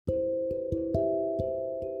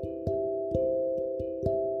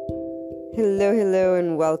Hello,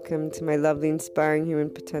 and welcome to my lovely, inspiring human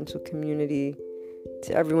potential community.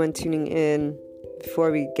 To everyone tuning in,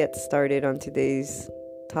 before we get started on today's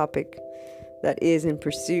topic, that is in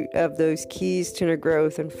pursuit of those keys to inner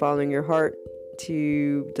growth and following your heart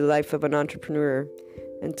to the life of an entrepreneur,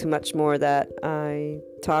 and to much more that I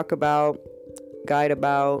talk about, guide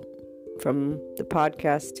about, from the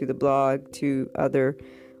podcast to the blog to other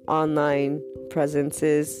online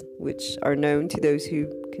presences which are known to those who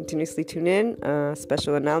continuously tune in.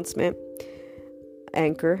 Special announcement: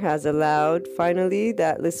 Anchor has allowed finally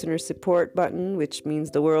that listener support button, which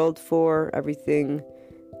means the world for everything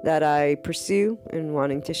that I pursue and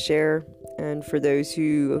wanting to share, and for those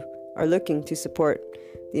who are looking to support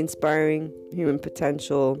the inspiring human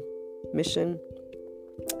potential mission,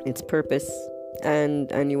 its purpose,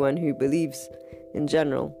 and anyone who believes in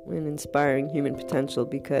general in inspiring human potential,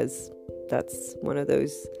 because that's one of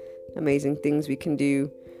those amazing things we can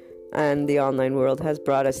do, and the online world has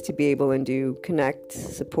brought us to be able and do connect,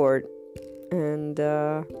 support, and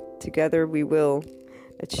together we will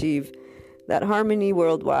achieve that harmony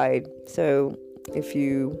worldwide. So if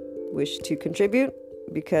you wish to contribute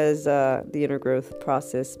because the inner growth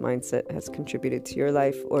process mindset has contributed to your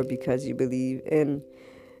life, or because you believe in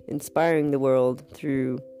inspiring the world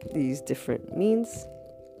through these different means,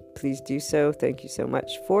 please do so. Thank you so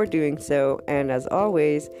much for doing so. And as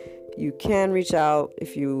always, you can reach out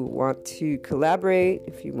if you want to collaborate,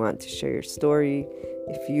 if you want to share your story,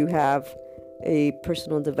 if you have a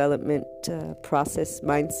personal development process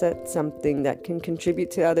mindset, something that can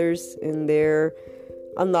contribute to others in their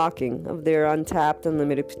unlocking of their untapped,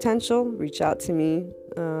 unlimited potential. Reach out to me.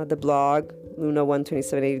 The blog,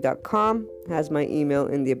 luna12780.com, has my email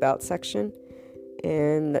in the About section.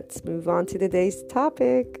 And let's move on to today's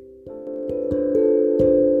topic.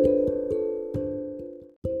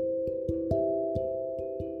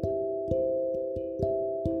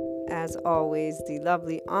 As always, the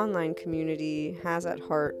lovely online community has at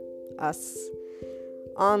heart us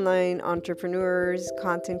online entrepreneurs,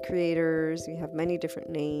 content creators. We have many different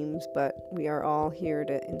names, but we are all here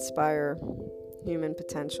to inspire human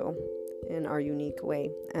potential in our unique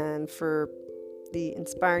way. And for the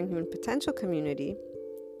Inspiring Human Potential community,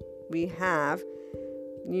 we have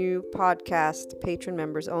new podcast patron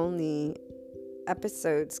members only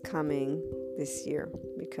episodes coming this year,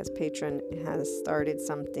 because Patreon has started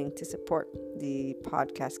something to support the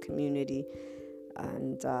podcast community,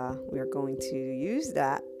 and we are going to use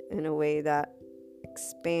that in a way that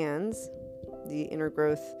expands the inner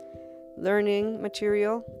growth learning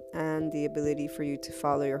material and the ability for you to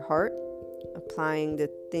follow your heart, applying the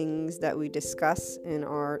things that we discuss in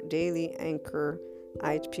our daily Anchor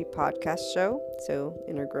IHP podcast show. So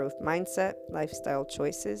inner growth mindset, lifestyle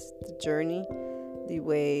choices, the journey, the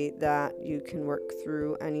way that you can work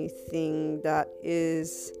through anything that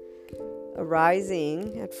is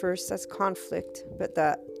arising at first as conflict, but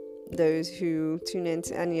that those who tune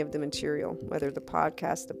into any of the material, whether the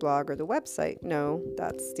podcast, the blog, or the website, know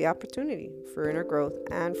that's the opportunity for inner growth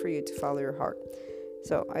and for you to follow your heart.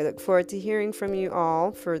 So I look forward to hearing from you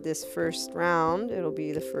all for this first round. It'll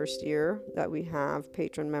be the first year that we have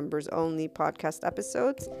patron members only podcast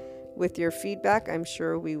episodes. With your feedback, I'm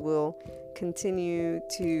sure we will continue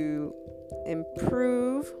to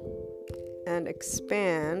improve and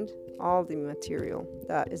expand all the material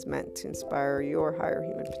that is meant to inspire your higher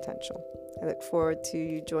human potential. I look forward to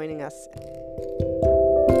you joining us.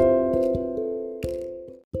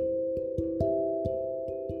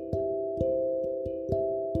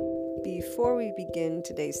 Before we begin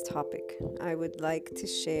today's topic, I would like to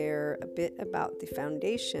share a bit about the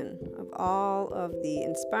foundation of all of the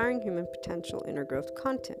Inspiring Human Potential inner growth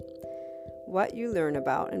content. What you learn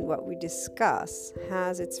about and what we discuss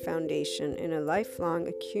has its foundation in a lifelong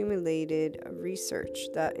accumulated research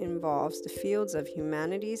that involves the fields of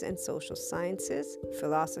humanities and social sciences,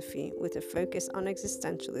 philosophy with a focus on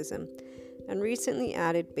existentialism, and recently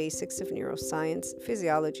added basics of neuroscience,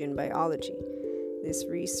 physiology, and biology. This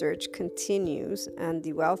research continues, and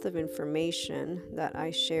the wealth of information that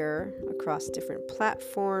I share across different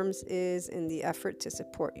platforms is in the effort to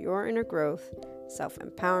support your inner growth,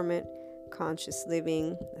 self-empowerment, conscious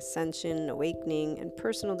living, ascension, awakening, and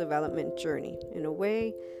personal development journey in a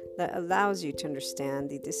way that allows you to understand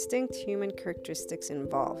the distinct human characteristics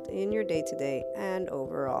involved in your day-to-day and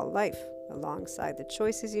overall life, alongside the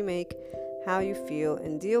choices you make, how you feel,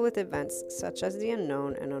 and deal with events such as the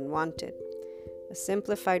unknown and unwanted. A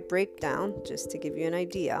simplified breakdown, just to give you an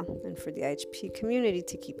idea, and for the IHP community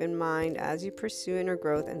to keep in mind as you pursue inner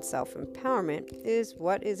growth and self-empowerment, is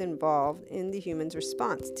what is involved in the human's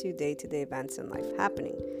response to day-to-day events and life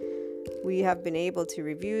happening. We have been able to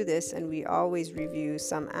review this, and we always review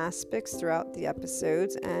some aspects throughout the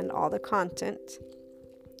episodes and all the content.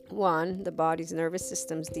 1, the body's nervous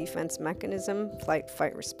system's defense mechanism, flight,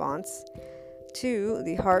 fight response. 2,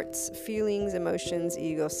 the heart's feelings, emotions,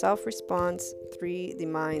 ego, self-response. 3, the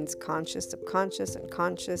mind's conscious, subconscious, and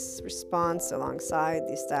conscious response alongside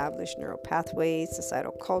the established neural pathways,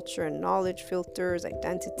 societal culture and knowledge filters,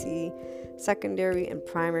 identity, secondary and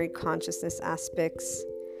primary consciousness aspects.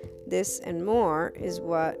 This and more is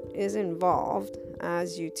what is involved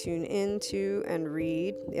as you tune into and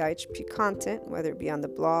read the IHP content, whether it be on the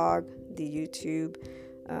blog, the YouTube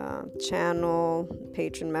channel,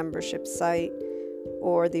 patron membership site,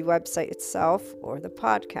 or the website itself, or the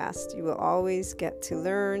podcast. You will always get to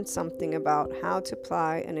learn something about how to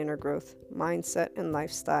apply an inner growth mindset and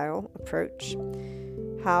lifestyle approach,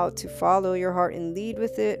 how to follow your heart and lead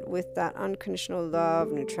with it with that unconditional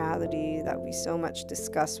love, neutrality that we so much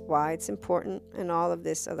discuss, why it's important. And all of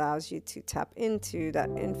this allows you to tap into that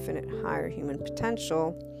infinite higher human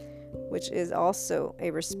potential, which is also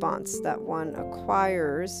a response that one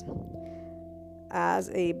acquires as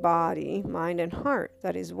a body, mind, and heart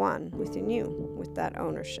that is one within you with that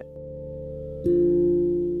ownership.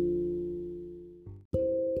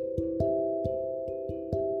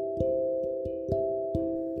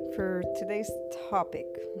 For today's topic,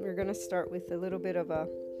 we're going to start with a little bit of a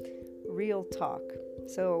real talk.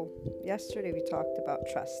 So yesterday we talked about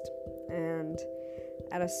trust, and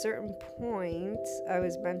at a certain point I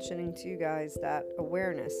was mentioning to you guys that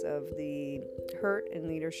awareness of the hurt in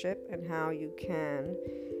leadership and how you can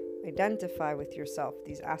identify with yourself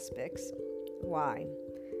these aspects. Why?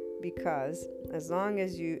 Because as long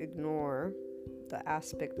as you ignore the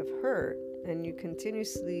aspect of hurt and you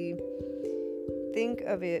continuously think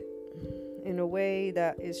of it in a way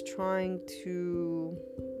that is trying to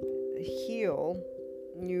heal,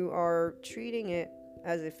 you are treating it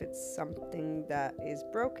as if it's something that is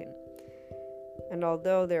broken. And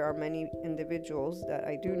although there are many individuals that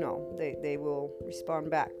I do know, they will respond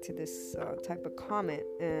back to this type of comment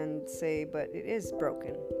and say, but it is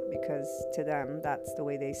broken, because to them, that's the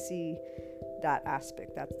way they see that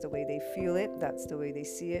aspect. That's the way they feel it. That's the way they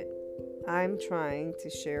see it. I'm trying to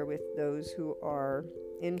share with those who are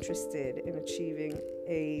interested in achieving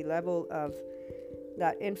a level of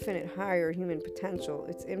that infinite higher human potential.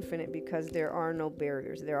 It's infinite because there are no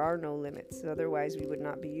barriers, there are no limits. Otherwise, we would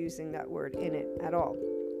not be using that word in it at all.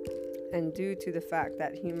 And due to the fact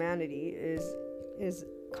that humanity is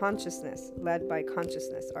consciousness, led by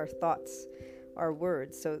consciousness, our thoughts, our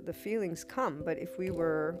words. So the feelings come, but if we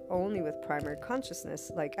were only with primary consciousness,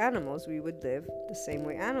 like animals, we would live the same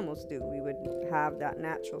way animals do. We would have that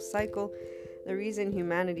natural cycle. The reason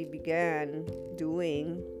humanity began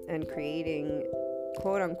doing and creating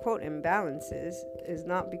quote-unquote imbalances is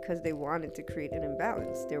not because they wanted to create an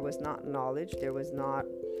imbalance. There was not knowledge, there was not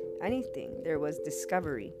anything. There was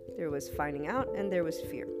discovery, there was finding out, and there was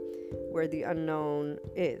fear, where the unknown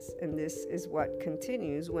is. And this is what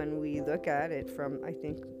continues when we look at it from, I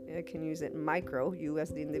think I can use it micro, you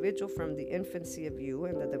as the individual, from the infancy of you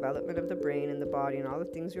and the development of the brain and the body and all the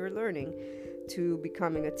things you're learning, to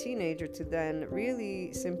becoming a teenager, to then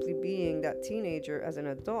really simply being that teenager as an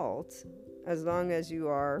adult, as long as you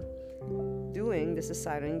are doing the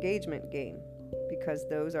societal engagement game, because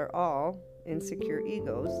those are all insecure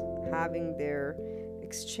egos having their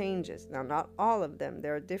exchanges. Now, not all of them.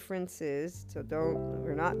 There are differences, so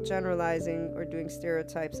we're not generalizing or doing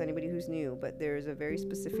stereotypes, anybody who's new, but there's a very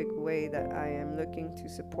specific way that I am looking to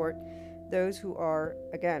support those who are,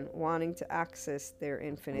 again, wanting to access their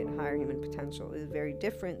infinite higher human potential. Is very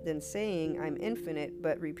different than saying I'm infinite,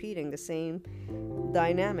 but repeating the same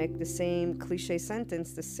dynamic, the same cliche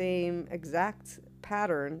sentence, the same exact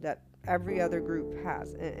pattern that every other group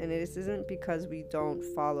has. And it isn't because we don't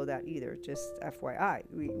follow that either, just FYI.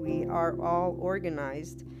 We are all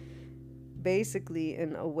organized basically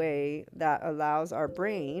in a way that allows our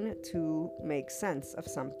brain to make sense of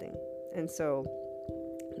something. And so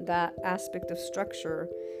that aspect of structure,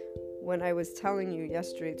 when I was telling you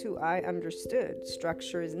yesterday too, I understood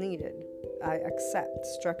structure is needed. I accept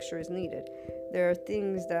structure is needed. There are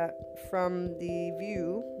things that, from the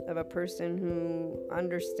view of a person who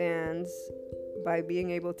understands by being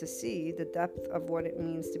able to see the depth of what it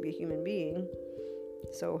means to be a human being,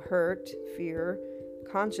 so hurt, fear,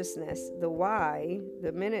 consciousness, the why,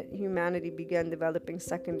 the minute humanity began developing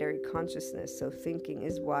secondary consciousness, so thinking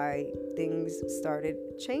is why things started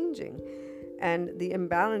changing. And the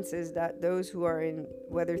imbalances that those who are in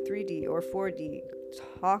whether 3D or 4D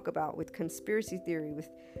talk about with conspiracy theory, with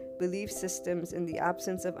belief systems in the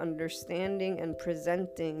absence of understanding and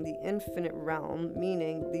presenting the infinite realm,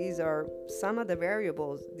 meaning these are some of the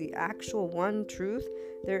variables. The actual one truth,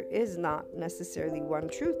 there is not necessarily one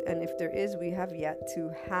truth, and if there is, we have yet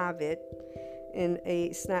to have it in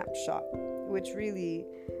a snapshot, which really,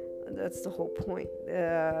 that's the whole point.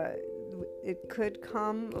 It could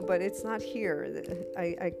come, but it's not here.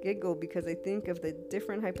 I giggle because I think of the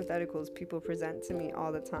different hypotheticals people present to me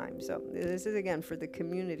all the time. So this is, again, for the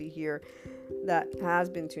community here that has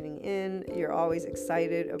been tuning in. You're always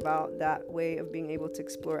excited about that way of being able to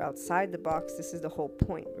explore outside the box. This is the whole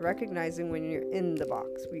point. Recognizing when you're in the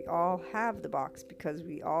box. We all have the box because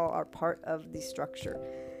we all are part of the structure.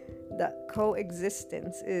 That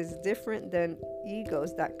coexistence is different than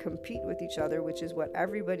egos that compete with each other, which is what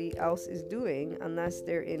everybody else is doing, unless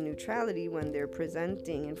they're in neutrality when they're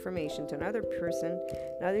presenting information to another person,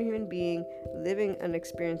 another human being living an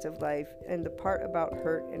experience of life, and the part about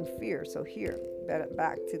hurt and fear. So here,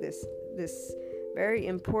 back to this very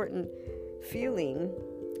important feeling,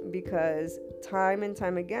 because time and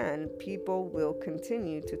time again, people will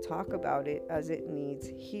continue to talk about it as it needs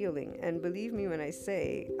healing. And believe me when I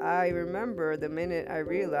say, I remember the minute I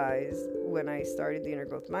realized when I started the Inner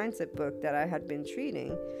Growth Mindset book that I had been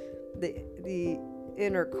treating the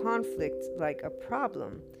inner conflict like a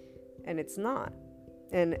problem, and it's not.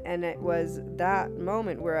 And it was that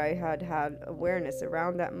moment where I had awareness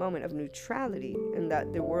around that moment of neutrality, and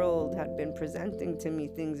that the world had been presenting to me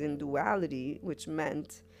things in duality, which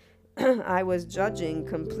meant I was judging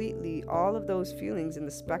completely all of those feelings in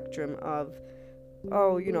the spectrum of,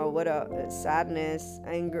 what a sadness,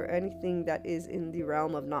 anger, anything that is in the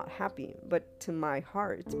realm of not happy. But to my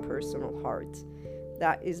heart, personal heart,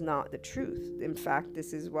 that is not the truth. In fact,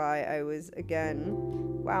 this is why I was, again,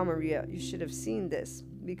 wow, Maria, you should have seen this,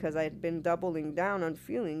 because I had been doubling down on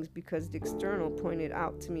feelings because the external pointed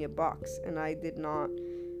out to me a box, and I did not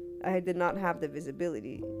have the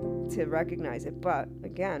visibility to recognize it. But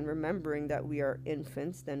again, remembering that we are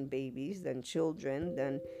infants, then babies, then children,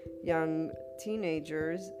 then young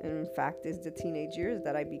teenagers. And in fact, it's the teenage years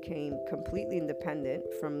that I became completely independent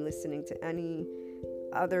from listening to any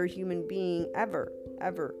other human being ever.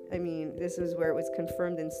 I mean, this is where it was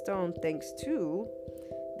confirmed in stone, thanks to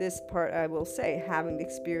this part, I will say, having the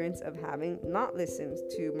experience of having not listened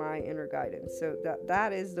to my inner guidance. So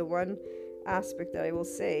that is the one aspect that I will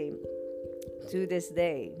say to this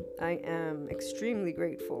day I am extremely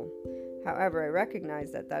grateful. However, I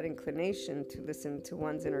recognize that inclination to listen to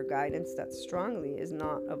one's inner guidance that strongly is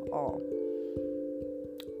not of all.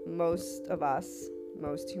 Most of us,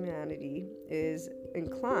 most humanity is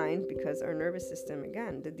inclined, because our nervous system,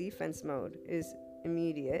 again, the defense mode is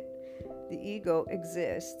immediate. The ego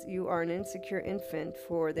exists. You are an insecure infant,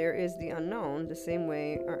 for there is the unknown, the same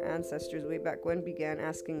way our ancestors way back when began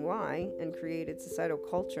asking why and created societal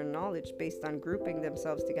culture and knowledge based on grouping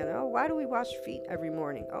themselves together. Oh, why do we wash feet every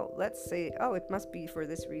morning? Oh, let's say, it must be for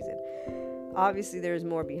this reason. Obviously, there's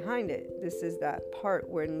more behind it. This is that part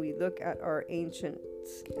when we look at our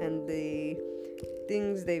ancients and the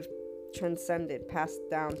things they've transcended, passed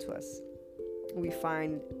down to us. We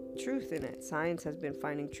find truth in it. Science has been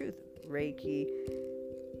finding truth. Reiki,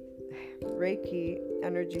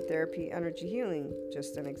 energy therapy, energy healing,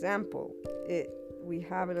 just an example. We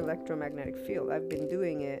have an electromagnetic field. I've been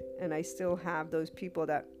doing it, and I still have those people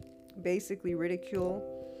that basically ridicule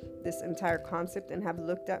this entire concept and have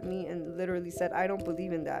looked at me and literally said, I don't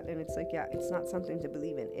believe in that. And it's like, yeah, it's not something to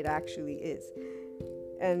believe in. It actually is.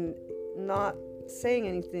 And not saying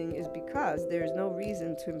anything is because there's no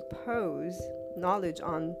reason to impose knowledge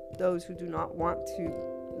on those who do not want to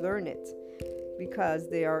learn it, because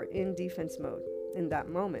they are in defense mode in that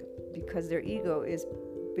moment, because their ego is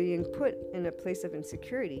being put in a place of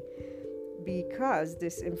insecurity, because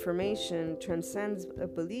this information transcends a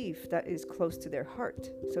belief that is close to their heart.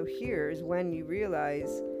 So here's when you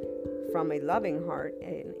realize, from a loving heart,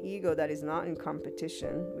 an ego that is not in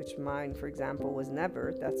competition, which mine, for example, was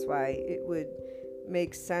never. That's why it would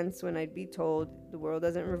make sense when I'd be told the world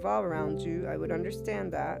doesn't revolve around you. I would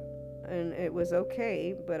understand that, and it was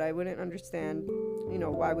okay, but I wouldn't understand,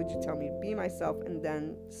 why would you tell me to be myself and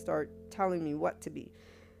then start telling me what to be?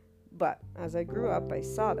 But as I grew up, I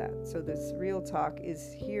saw that. So this real talk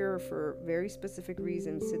is here for very specific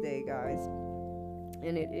reasons today, guys.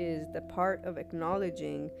 And it is the part of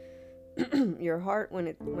acknowledging your heart when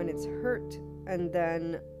it's hurt, and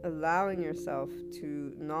then allowing yourself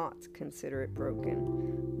to not consider it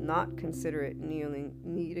broken, not consider it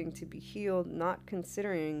needing to be healed, not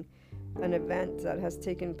considering an event that has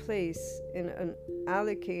taken place in an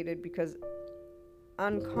allocated, because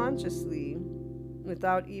unconsciously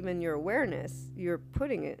without even your awareness, you're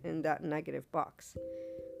putting it in that negative box.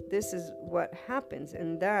 This is what happens.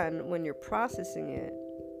 And then when you're processing it,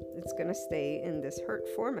 it's going to stay in this hurt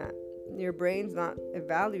format. Your brain's not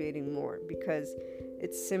evaluating more because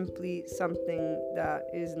it's simply something that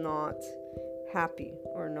is not happy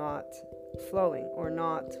or not flowing or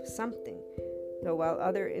not something. So while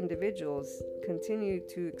other individuals continue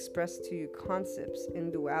to express to you concepts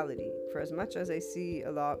in duality, for as much as I see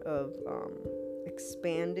a lot of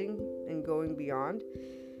expanding and going beyond,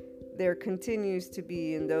 there continues to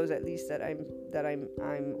be, in those at least that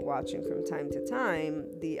I'm watching from time to time,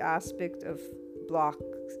 the aspect of blocks.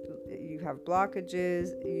 You have blockages,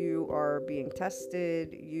 you are being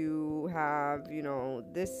tested, you have,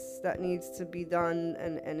 this that needs to be done,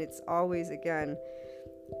 and it's always, again,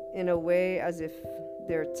 in a way as if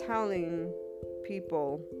they're telling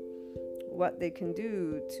people what they can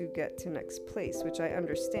do to get to next place, which I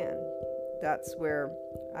understand. That's where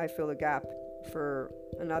I feel a gap for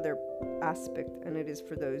another aspect, and it is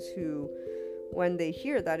for those who, when they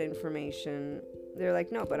hear that information, they're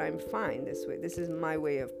like, no, but I'm fine this way. This is my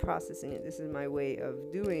way of processing it. This is my way of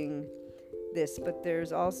doing this. But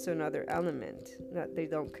there's also another element that they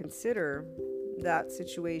don't consider, that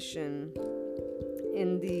situation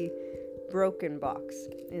in the broken box,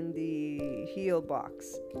 in the heal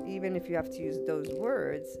box. Even if you have to use those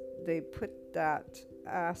words, they put that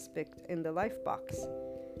aspect in the life box.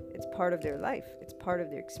 It's part of their life. It's part of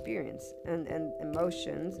their experience. And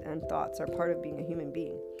emotions and thoughts are part of being a human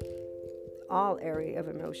being. All area of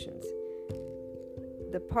emotions.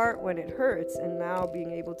 The part when it hurts, and now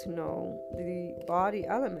being able to know the body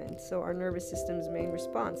element, so our nervous system's main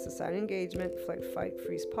response, the silent engagement, flight, fight,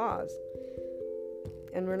 freeze, pause.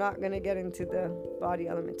 And we're not going to get into the body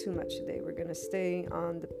element too much today. We're going to stay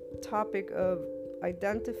on the topic of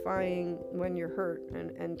identifying when you're hurt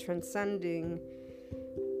and transcending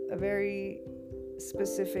a very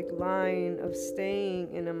specific line of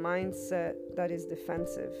staying in a mindset that is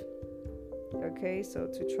defensive. Okay, so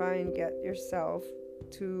to try and get yourself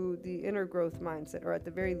to the inner growth mindset, or at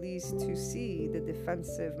the very least to see the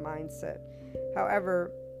defensive mindset.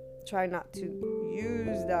 However, try not to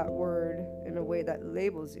use that word in a way that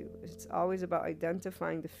labels you. It's always about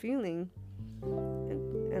identifying the feeling,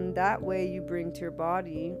 and that way you bring to your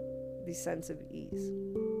body the sense of ease.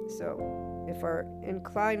 So if our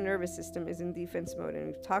inclined nervous system is in defense mode, and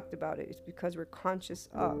we've talked about it, it's because we're conscious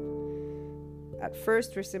of. At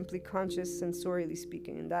first, we're simply conscious sensorially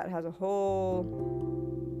speaking, and that has a whole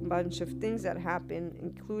bunch of things that happen,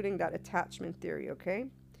 including that attachment theory, okay?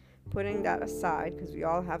 Putting that aside, because we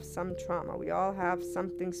all have some trauma. We all have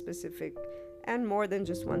something specific, and more than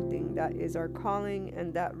just one thing, that is our calling,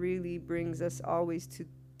 and that really brings us always to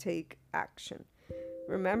take action.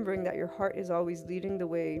 Remembering that your heart is always leading the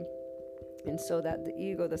way, and so that the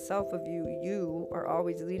ego, the self of you are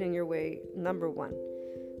always leading your way, number one.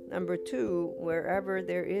 Number two, wherever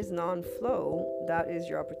there is non-flow, that is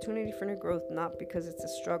your opportunity for new growth, not because it's a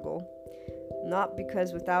struggle, not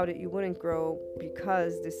because without it you wouldn't grow,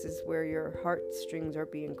 because this is where your heartstrings are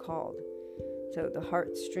being called. So the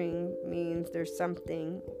heartstring means there's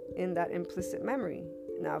something in that implicit memory.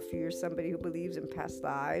 Now, if you're somebody who believes in past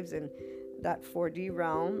lives and that 4D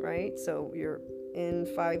realm, right? So you're in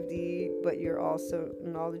 5D, but you're also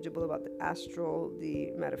knowledgeable about the astral,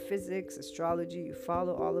 the metaphysics, astrology. You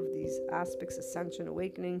follow all of these aspects, ascension,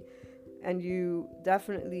 awakening, and you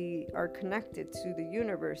definitely are connected to the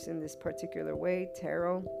universe in this particular way.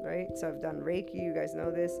 Tarot, right? So I've done Reiki, you guys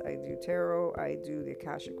know this. I do tarot, I do the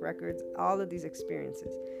Akashic Records. All of these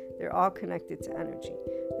experiences, they're all connected to energy.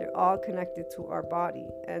 They're all connected to our body.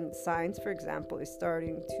 And science, for example, is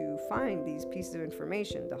starting to find these pieces of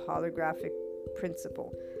information, the holographic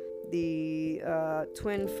principle, the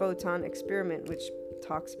twin photon experiment, which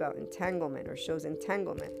talks about entanglement or shows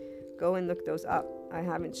entanglement. Go and look those up. I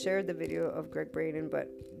haven't shared the video of Gregg Braden, but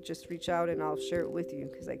just reach out and I'll share it with you,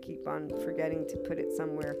 because I keep on forgetting to put it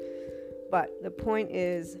somewhere. But the point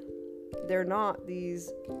is, they're not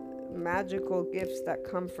these magical gifts that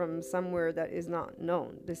come from somewhere that is not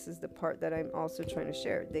known. This is the part that I'm also trying to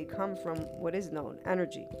share. They come from what is known,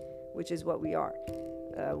 energy, which is what we are.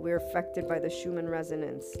 We're affected by the Schumann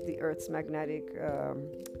resonance, the Earth's magnetic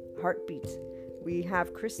heartbeat. We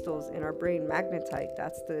have crystals in our brain, magnetite.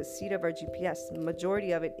 That's the seat of our GPS. The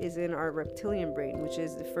majority of it is in our reptilian brain, which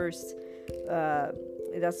is the first,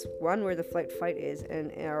 that's one where the flight fight is.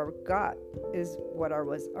 And our gut is what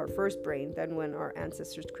was our first brain. Then when our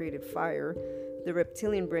ancestors created fire, the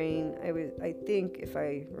reptilian brain, I think, if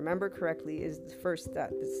I remember correctly, is the first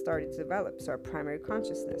that started to develop. So our primary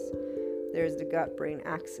consciousness. There's the gut-brain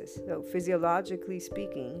axis. So physiologically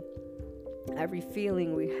speaking, Every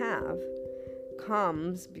feeling we have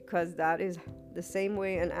comes because that is the same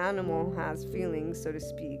way an animal has feelings, so to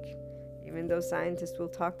speak. Even though scientists will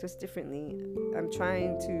talk to us differently, I'm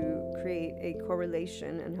trying to create a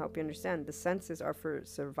correlation and help you understand. The senses are for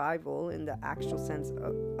survival in the actual sense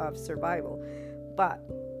of survival. But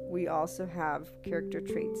we also have character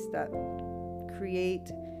traits that create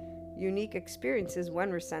unique experiences when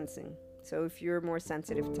we're sensing. So if you're more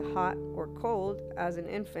sensitive to hot or cold as an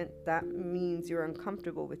infant, that means you're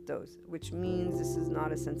uncomfortable with those, which means this is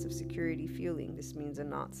not a sense of security feeling. This means a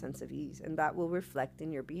not sense of ease, and that will reflect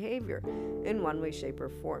in your behavior in one way, shape, or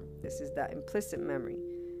form. This is that implicit memory.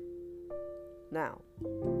 Now,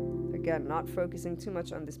 again, not focusing too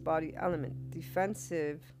much on this body element.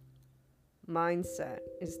 Defensive mindset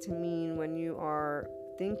is to mean when you are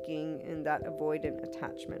thinking in that avoidant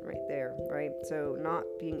attachment right there, right? So not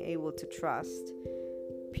being able to trust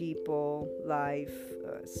people, life,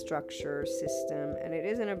 structure, system. And it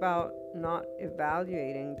isn't about not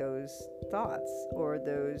evaluating those thoughts or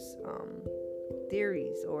those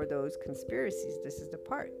theories or those conspiracies. This is the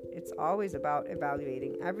part. It's always about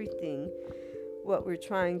evaluating everything. What we're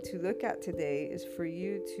trying to look at today is for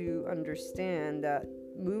you to understand that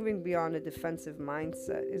moving beyond a defensive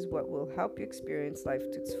mindset is what will help you experience life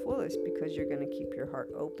to its fullest, because you're going to keep your heart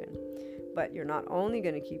open. But you're not only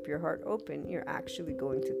going to keep your heart open, you're actually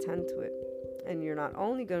going to tend to it. And you're not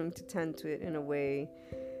only going to tend to it in a way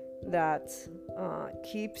that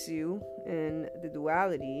keeps you in the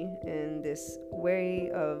duality, in this way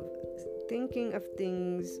of thinking of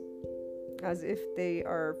things as if they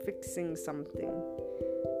are fixing something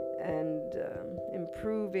and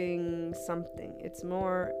improving something. It's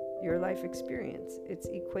more your life experience. It's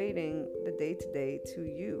equating the day-to-day to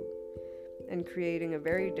you and creating a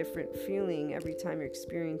very different feeling every time you're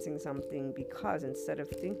experiencing something, because instead of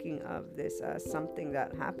thinking of this as something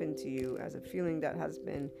that happened to you, as a feeling that has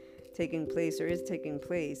been taking place or is taking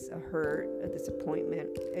place, a hurt, a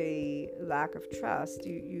disappointment, a lack of trust,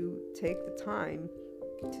 you take the time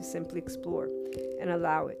to simply explore and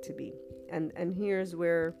allow it to be. And here's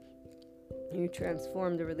where you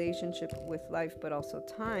transform the relationship with life, but also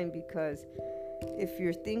time, because if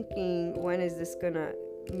you're thinking, when is this gonna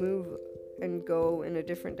move and go in a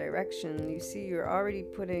different direction, you see you're already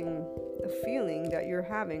putting a feeling that you're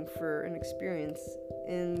having for an experience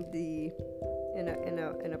in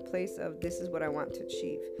a place of, this is what I want to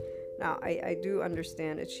achieve. Now, I do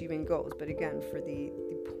understand achieving goals, but again, for the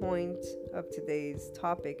point of today's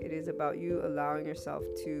topic, it is about you allowing yourself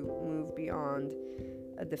to move beyond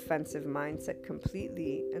a defensive mindset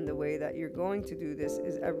completely. And the way that you're going to do this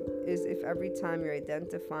is if every time you're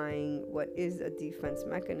identifying what is a defense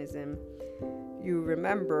mechanism, you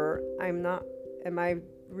remember, am I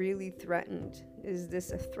really threatened? Is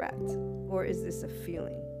this a threat, or is this a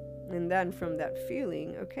feeling? And then from that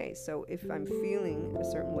feeling, okay, so if I'm feeling a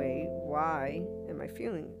certain way, why am I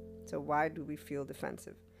feeling? So why do we feel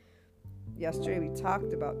defensive? Yesterday we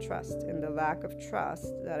talked about trust and the lack of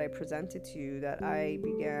trust that I presented to you, that I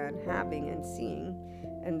began having and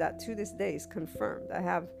seeing, and that to this day is confirmed.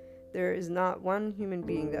 There is not one human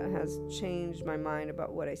being that has changed my mind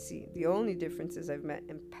about what I see. The only difference is I've met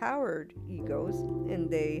empowered egos, and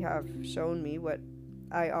they have shown me what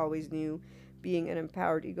I always knew, being an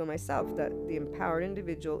empowered ego myself, that the empowered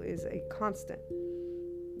individual is a constant.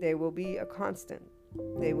 They will be a constant.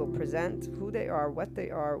 They will present who they are, what they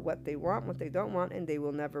want, what they don't want, and they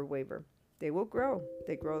will never waver. They will grow.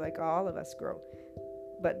 They grow like all of us grow.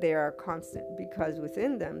 But they are constant because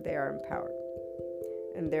within them they are empowered.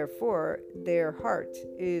 And therefore, their heart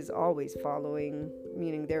is always following,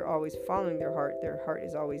 meaning they're always following their heart. Their heart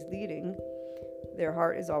is always leading. Their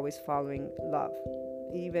heart is always following love.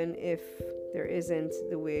 Even if there isn't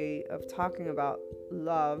the way of talking about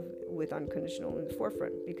love with unconditional in the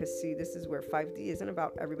forefront. Because see, this is where 5D isn't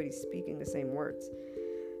about everybody speaking the same words.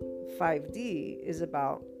 5D is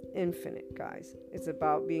about infinite, guys. It's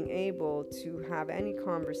about being able to have any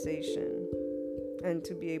conversation and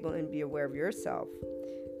to be able and be aware of yourself,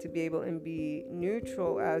 to be able and be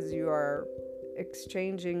neutral as you are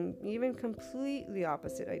exchanging even completely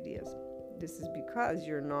opposite ideas. This is because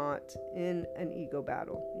you're not in an ego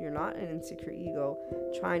battle. You're not an insecure ego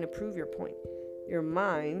trying to prove your point. Your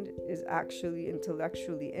mind is actually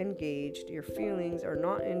intellectually engaged. Your feelings are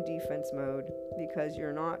not in defense mode because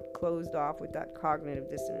you're not closed off with that cognitive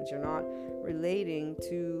dissonance. You're not relating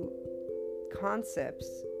to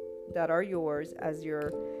concepts that are yours as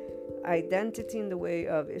your identity in the way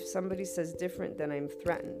of, if somebody says different, then I'm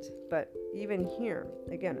threatened. But even here,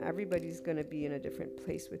 again, everybody's going to be in a different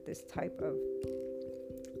place with this type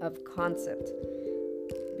of concept,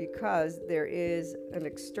 because there is an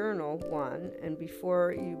external one, and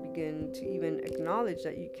before you begin to even acknowledge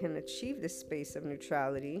that you can achieve this space of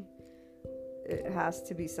neutrality, it has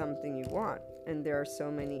to be something you want. And there are so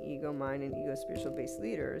many ego mind and ego spiritual based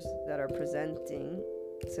leaders that are presenting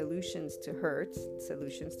solutions to hurts,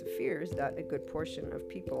 solutions to fears that a good portion of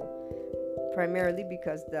people, primarily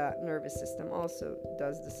because the nervous system also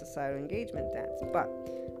does the societal engagement dance. But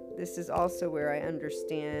this is also where I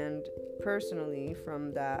understand personally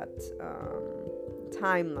from that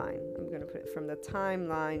timeline. I'm going to put it from the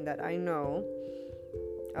timeline that I know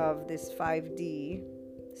of this 5D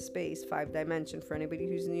space, 5 dimension. For anybody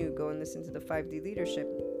who's new, go and listen to the 5D leadership,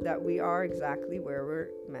 that we are exactly where we're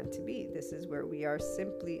meant to be. This is where we are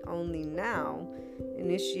simply only now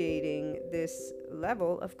initiating this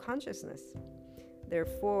level of consciousness.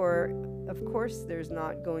 Therefore, of course, there's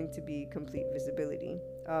not going to be complete visibility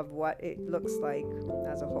of what it looks like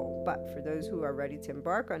as a whole. But for those who are ready to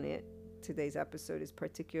embark on it, today's episode is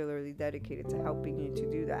particularly dedicated to helping you to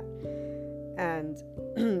do that. And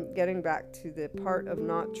getting back to the part of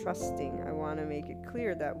not trusting, I want to make it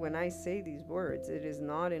clear that when I say these words, it is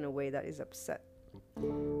not in a way that is upset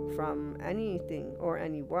from anything or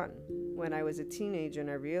anyone. When I was a teenager and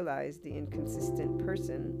I realized the inconsistent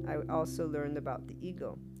person, I also learned about the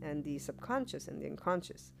ego and the subconscious and the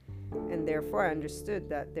unconscious. And therefore, I understood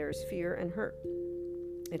that there's fear and hurt.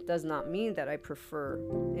 It does not mean that I prefer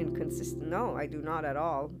inconsistent. No, I do not at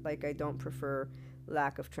all. Like, I don't prefer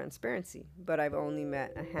lack of transparency. But I've only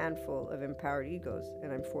met a handful of empowered egos,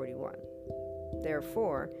 and I'm 41.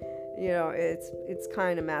 Therefore, it's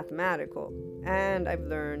kind of mathematical. And I've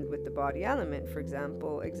learned with the body element, for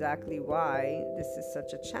example, exactly why this is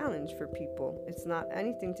such a challenge for people. It's not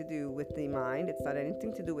anything to do with the mind. It's not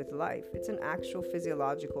anything to do with life. It's an actual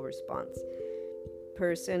physiological response.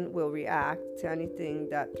 Person will react to anything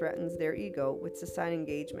that threatens their ego with societal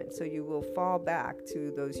engagement. So you will fall back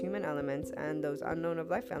to those human elements and those unknown of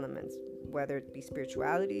life elements, whether it be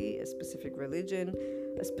spirituality, a specific religion,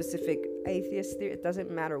 a specific atheist theory. It doesn't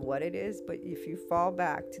matter what it is, but if you fall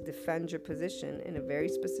back to defend your position in a very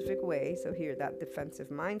specific way, so here, that defensive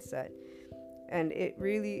mindset, and it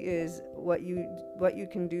really is what you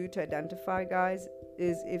can do to identify, guys,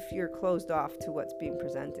 is if you're closed off to what's being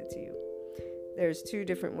presented to you. There's 2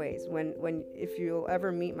 different ways. If you'll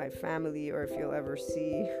ever meet my family, or if you'll ever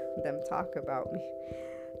see them talk about me,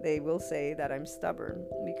 they will say that I'm stubborn,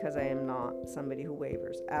 because I am not somebody who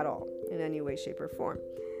wavers at all in any way, shape, or form.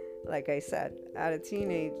 Like I said, as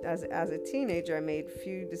a teenager, I made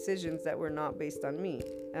few decisions that were not based on me.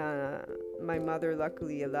 My mother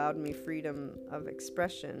luckily allowed me freedom of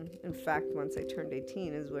expression. In fact, once I turned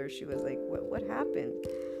 18 is where she was like, what happened?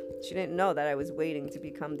 She didn't know that I was waiting to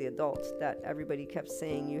become the adult that everybody kept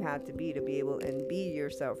saying you had to be able and be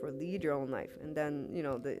yourself or lead your own life. And then,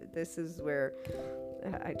 this is where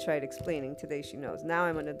I tried explaining. Today she knows. Now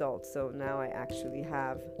I'm an adult, so now I actually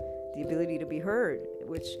have the ability to be heard,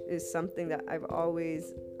 which is something that I've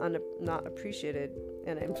always not appreciated.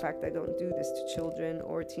 And in fact, I don't do this to children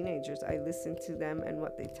or teenagers. I listen to them and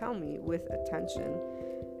what they tell me with attention,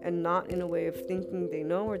 and not in a way of thinking they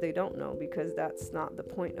know or they don't know, because that's not the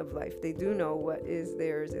point of life. They do know what is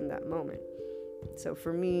theirs in that moment. So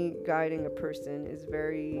for me, guiding a person is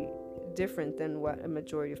very different than what a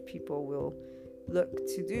majority of people will look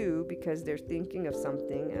to do, because they're thinking of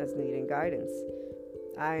something as needing guidance.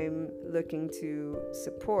 I'm looking to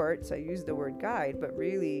support, so I use the word guide, but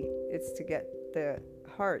really it's to get the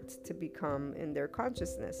heart to become in their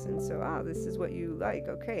consciousness. And so, this is what you like,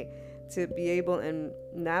 okay, to be able and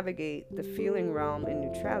navigate the feeling realm in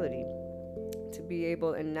neutrality, to be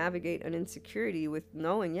able and navigate an insecurity with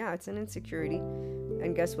knowing, it's an insecurity,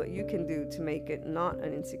 and guess what you can do to make it not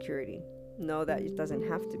an insecurity? Know that it doesn't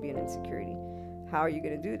have to be an insecurity. How are you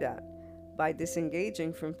going to do that? By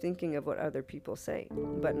disengaging from thinking of what other people say,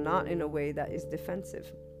 but not in a way that is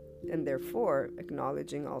defensive, and therefore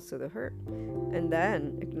acknowledging also the hurt, and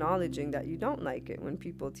then acknowledging that you don't like it when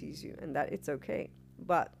people tease you and that it's okay.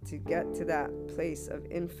 But to get to that place of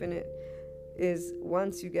infinite is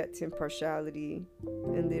once you get to impartiality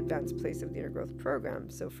in the advanced place of the inner growth program.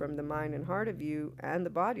 So from the mind and heart of you and the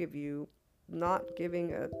body of you, not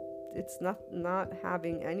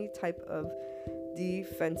having any type of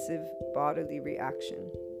defensive bodily reaction.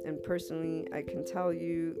 And personally, I can tell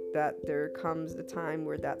you that there comes the time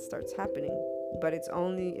where that starts happening, but it's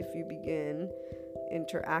only if you begin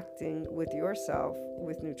interacting with yourself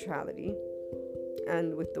with neutrality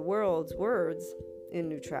and with the world's words in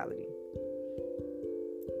neutrality,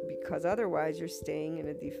 because otherwise you're staying in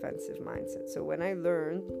a defensive mindset. So when I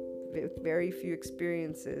learned with very few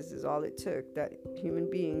experiences is all it took, that human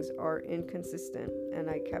beings are inconsistent. And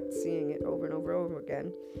I kept seeing it over and over and over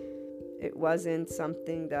again. It wasn't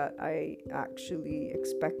something that I actually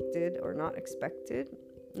expected or not expected.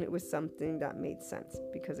 It was something that made sense.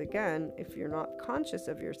 Because again, if you're not conscious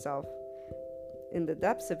of yourself in the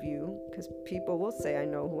depths of you, because people will say, I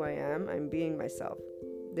know who I am, I'm being myself.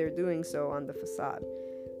 They're doing so on the facade.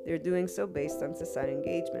 They're doing so based on society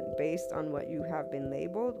engagement, based on what you have been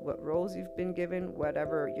labeled, what roles you've been given,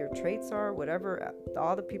 whatever your traits are, whatever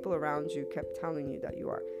all the people around you kept telling you that you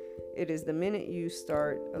are. It is the minute you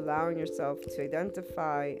start allowing yourself to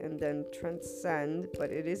identify and then transcend,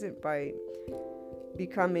 but it isn't by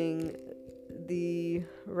becoming the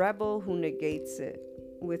rebel who negates it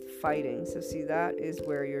with fighting. So see, that is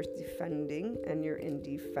where you're defending and you're in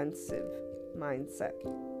defensive mindset.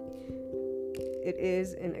 It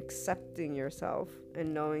is in accepting yourself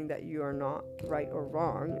and knowing that you are not right or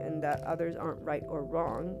wrong and that others aren't right or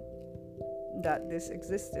wrong, that this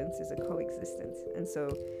existence is a coexistence. And so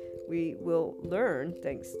we will learn,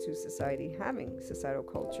 thanks to society having societal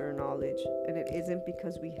culture knowledge, and it isn't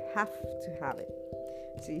because we have to have it.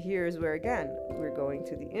 See, here's where again we're going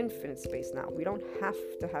to the infinite space now. We don't have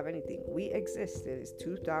to have anything. We exist. It is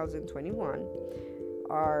 2021.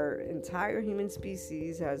 Our entire human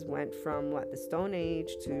species has went from the Stone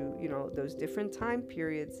Age to, those different time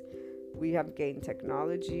periods. We have gained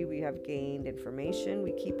technology, we have gained information,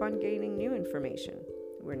 we keep on gaining new information.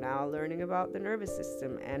 We're now learning about the nervous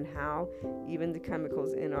system and how even the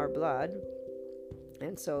chemicals in our blood,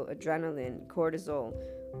 and so adrenaline, cortisol,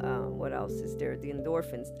 what else is there? The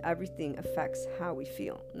endorphins, everything affects how we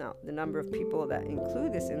feel. Now, the number of people that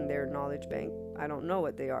include this in their knowledge bank, I don't know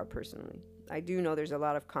what they are personally. I do know there's a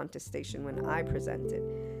lot of contestation when I present it,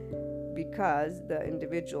 because the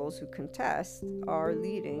individuals who contest are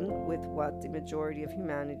leading with what the majority of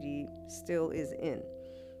humanity still is in.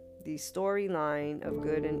 The storyline of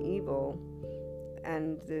good and evil,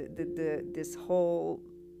 and this whole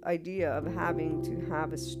idea of having to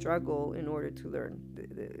have a struggle in order to learn.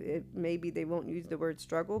 Maybe they won't use the word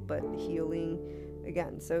struggle, but healing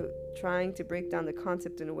again. So trying to break down the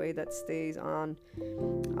concept in a way that stays on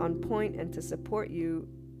point and to support you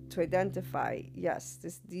to identify, yes,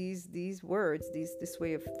 these words, this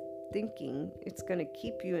way of thinking, it's going to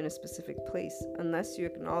keep you in a specific place unless you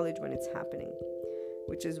acknowledge when it's happening,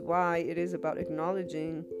 which is why it is about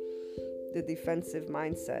acknowledging the defensive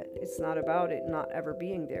mindset. It's not about it not ever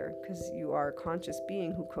being there, because you are a conscious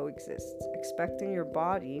being who coexists. Expecting your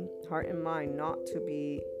body, heart and mind not to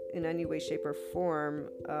be in any way, shape, or form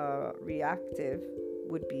reactive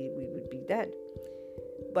we would be dead.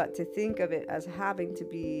 But to think of it as having to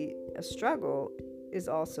be a struggle is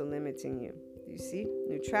also limiting you. You see,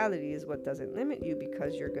 neutrality is what doesn't limit you,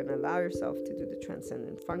 because you're going to allow yourself to do the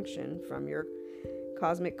transcendent function from your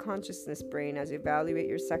cosmic consciousness brain as you evaluate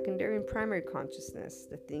your secondary and primary consciousness,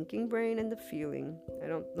 the thinking brain and the feeling. I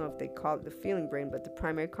don't know if they call it the feeling brain, but the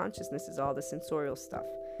primary consciousness is all the sensorial stuff.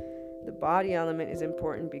 The body element is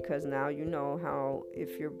important because now you know how,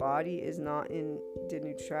 if your body is not in the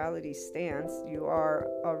neutrality stance, you are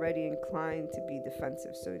already inclined to be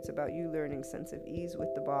defensive. So it's about you learning sense of ease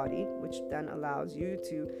with the body, which then allows you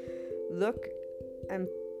to look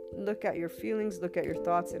at your feelings, look at your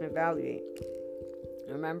thoughts, and evaluate.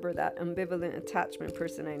 Remember that ambivalent attachment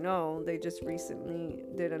person I know, they just recently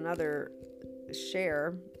did another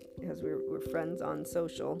share, because we're friends on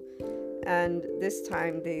social, and this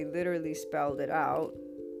time they literally spelled it out.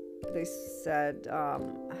 They said,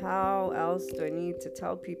 how else do I need to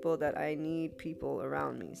tell people that I need people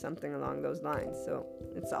around me? Something along those lines. So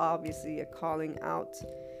it's obviously a calling out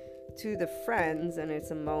to the friends, and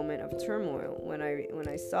it's a moment of turmoil. When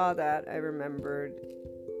I saw that, I remembered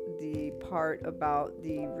the part about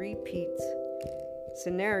the repeat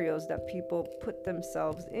scenarios that people put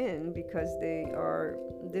themselves in because they are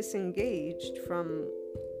disengaged from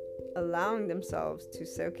allowing themselves to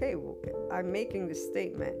say, okay, I'm making this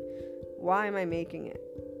statement. Why am I making it?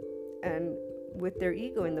 And with their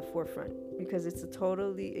ego in the forefront, because it's a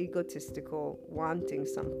totally egotistical wanting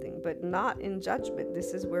something, but not in judgment.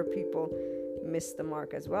 This is where people miss the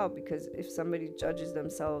mark as well, because if somebody judges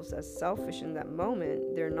themselves as selfish in that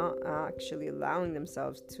moment, they're not actually allowing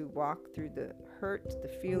themselves to walk through the hurt, the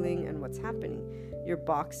feeling, and what's happening. You're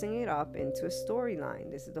boxing it up into a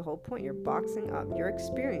storyline. This is the whole point. You're boxing up your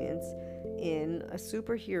experience in a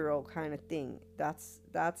superhero kind of thing. That's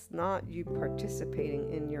not you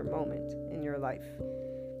participating in your moment in your life.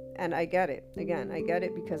 And I get it. Again, I get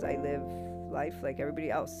it because I live life like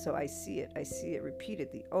everybody else. So I see it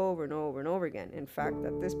repeatedly over and over and over again. In fact,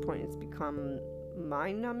 at this point, it's become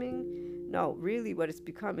mind-numbing, No, really what it's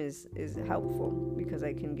become is helpful because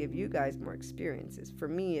I can give you guys more experiences. For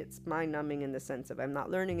me, it's mind numbing in the sense of I'm not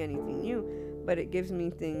learning anything new, but it gives me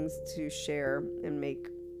things to share and make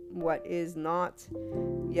what is not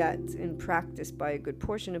yet in practice by a good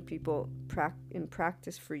portion of people in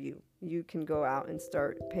practice for you. You can go out and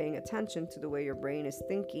start paying attention to the way your brain is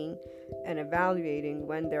thinking and evaluating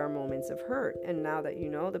when there are moments of hurt. And now that you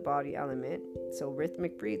know the body element, so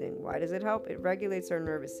rhythmic breathing, why does it help? It regulates our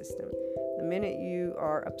nervous system. The minute you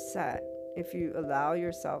are upset, if you allow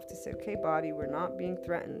yourself to say, okay, body, we're not being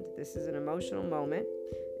threatened. This is an emotional moment,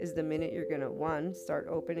 is the minute you're going to, one, start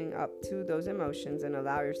opening up to those emotions and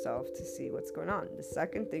allow yourself to see what's going on. The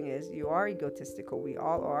second thing is you are egotistical. We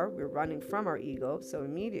all are. We're running from our ego. So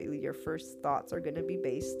immediately your first thoughts are going to be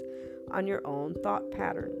based on your own thought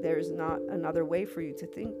pattern. There's not another way for you to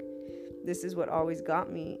think. This is what always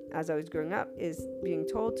got me as I was growing up, is being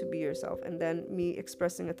told to be yourself, and then me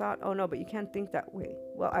expressing a thought. Oh no, but you can't think that way.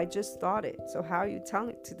 Well, I just thought it. So how are you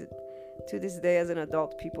telling it to this day as an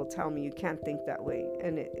adult? People tell me you can't think that way,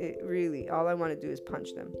 and it really, all I want to do is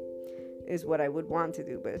punch them, is what I would want to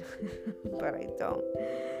do, but but I don't.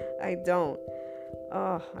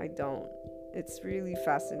 I don't. It's really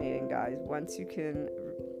fascinating, guys. Once you can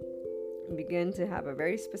begin to have a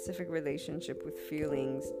very specific relationship with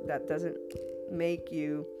feelings that doesn't make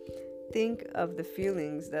you think of the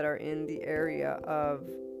feelings that are in the area of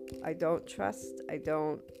I don't trust, I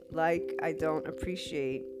don't like, I don't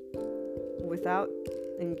appreciate, without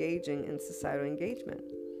engaging in societal engagement.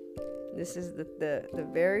 This is the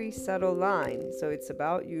very subtle line. So it's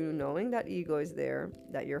about you knowing that ego is there,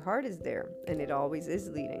 that your heart is there, and it always is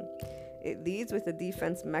leading. It leads with a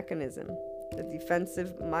defense mechanism. The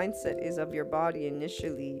defensive mindset is of your body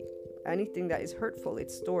initially. Anything that is hurtful,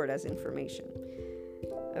 it's stored as information.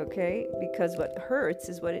 Okay? Because what hurts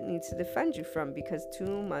is what it needs to defend you from, because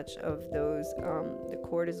too much of those, the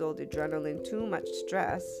cortisol, the adrenaline, too much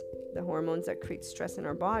stress, the hormones that create stress in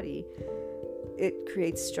our body, it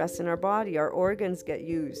creates stress in our body. Our organs get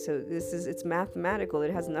used. So it's mathematical.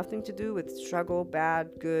 It has nothing to do with struggle, bad,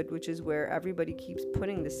 good, which is where everybody keeps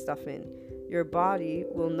putting this stuff in. Your body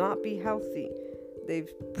will not be healthy.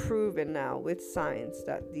 They've proven now with science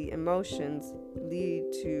that the emotions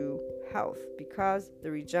lead to health because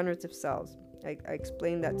the regenerative cells, I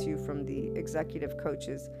explained that to you from the executive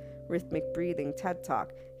coach's rhythmic breathing TED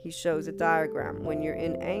Talk. He shows a diagram. When you're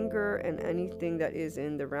in anger and anything that is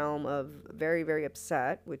in the realm of very, very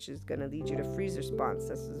upset, which is going to lead you to freeze response.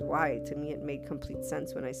 This is why, to me, it made complete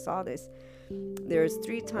sense when I saw this. There's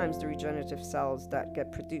 3 times the regenerative cells that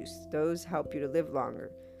get produced. Those help you to live longer.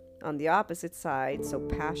 On the opposite side, so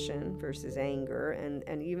passion versus anger,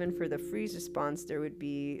 and even for the freeze response, there would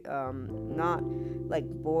be not like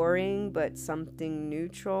boring, but something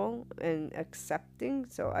neutral and accepting.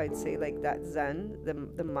 So I'd say like that Zen,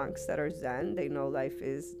 the monks that are Zen, they know life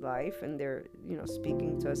is life, and they're,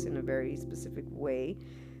 speaking to us in a very specific way.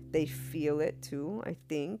 They feel it too, I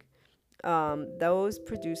think. Those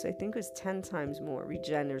produce, I think it was 10 times more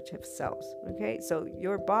regenerative cells. Okay, so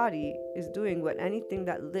your body is doing what anything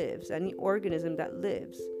that lives, any organism that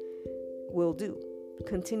lives will do,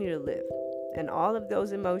 continue to live. And all of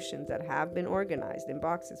those emotions that have been organized in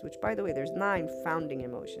boxes, which by the way, there's 9 founding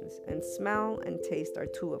emotions, and smell and taste are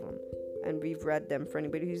 2 of them. And we've read them. For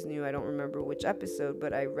anybody who's new, I don't remember which episode,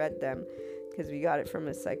 but I read them because we got it from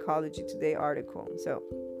a Psychology Today article. So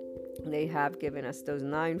they have given us those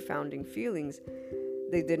 9 founding feelings.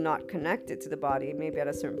 They did not connect it to the body. Maybe at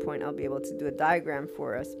a certain point I'll be able to do a diagram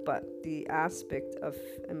for us, but the aspect of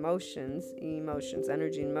emotions,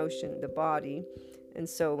 energy and motion, the body. And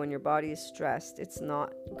so when your body is stressed, it's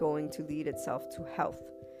not going to lead itself to health.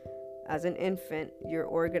 As an infant, you're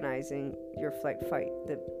organizing your flight fight.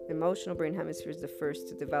 The emotional brain hemisphere is the first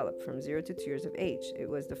to develop from 0 to 2 years of age. It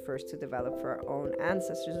was the first to develop for our own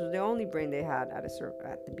ancestors. It was the only brain they had at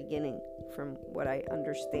the beginning, from what I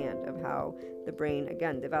understand of how the brain,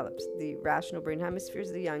 again, develops. The rational brain hemisphere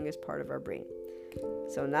is the youngest part of our brain.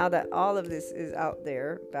 So now that all of this is out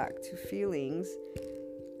there, back to feelings,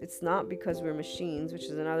 it's not because we're machines, which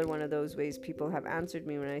is another one of those ways people have answered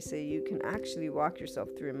me when I say you can actually walk yourself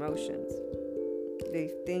through emotions. They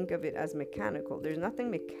think of it as mechanical. There's nothing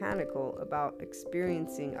mechanical about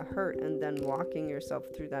experiencing a hurt and then walking yourself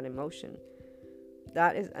through that emotion.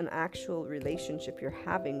 That is an actual relationship you're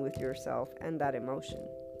having with yourself and that emotion.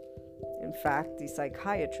 In fact, the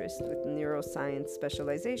psychiatrists with neuroscience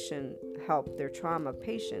specialization help their trauma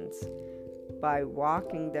patients by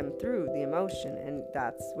walking them through the emotion, and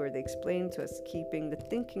that's where they explain to us keeping the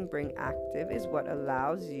thinking brain active is what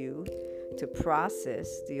allows you to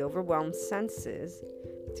process the overwhelmed senses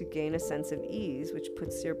to gain a sense of ease, which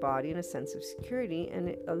puts your body in a sense of security, and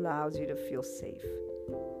it allows you to feel safe.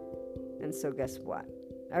 And so guess what?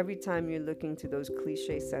 Every time you're looking to those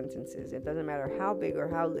cliche sentences, it doesn't matter how big or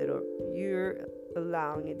how little, you're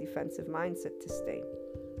allowing a defensive mindset to stay.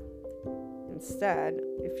 Instead,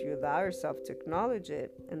 if you allow yourself to acknowledge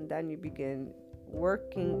it, and then you begin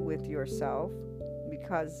working with yourself,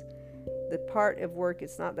 because the part of work,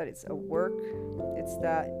 it's not that it's a work, it's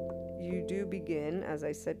that you do begin, as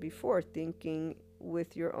I said before, thinking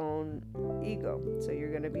with your own ego. So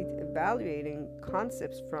you're going to be evaluating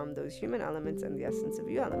concepts from those human elements and the essence of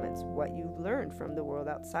you elements, what you've learned from the world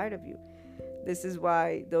outside of you. This is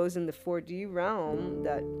why those in the 4D realm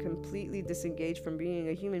that completely disengage from being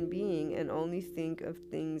a human being and only think of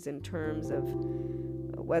things in terms of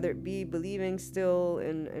whether it be believing still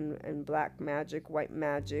in black magic, white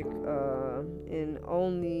magic, in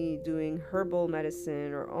only doing herbal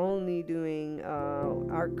medicine, or only doing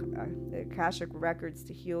Akashic records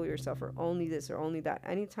to heal yourself, or only this or only that.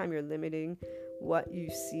 Anytime you're limiting what you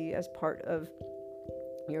see as part of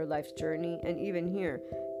your life's journey, and even here,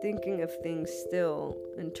 thinking of things still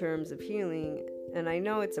in terms of healing. And I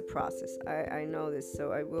know it's a process. I know this,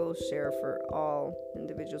 so I will share for all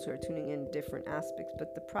individuals who are tuning in different aspects.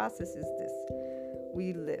 But the process is this.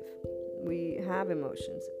 We live. We have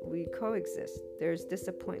emotions. We coexist. There's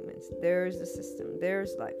disappointments. There's the system.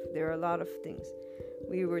 There's life. There are a lot of things.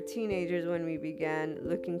 We were teenagers when we began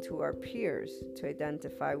looking to our peers to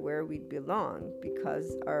identify where we'd belong,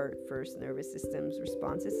 because our first nervous system's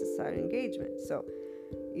response is societal engagement. So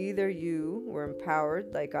either you were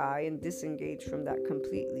empowered like I and disengaged from that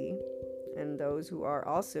completely, and those who are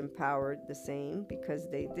also empowered the same, because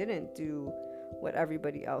they didn't do what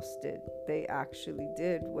everybody else did. They actually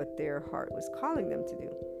did what their heart was calling them to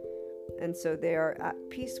do. And so they are at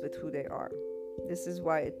peace with who they are. This is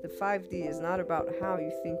why the 5D is not about how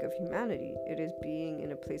you think of humanity. It is being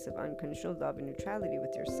in a place of unconditional love and neutrality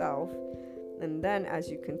with yourself. And then as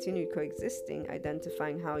you continue coexisting,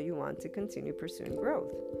 identifying how you want to continue pursuing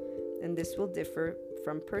growth. And this will differ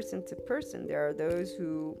from person to person. There are those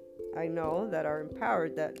who I know that are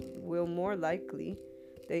empowered that will more likely,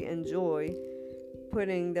 they enjoy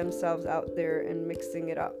putting themselves out there and mixing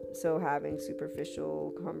it up. So having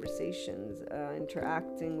superficial conversations,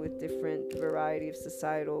 interacting with different variety of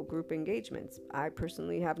societal group engagements. I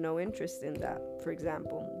personally have no interest in that, for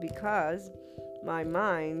example, because my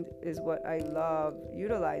mind is what I love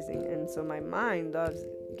utilizing. And so my mind loves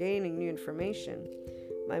gaining new information.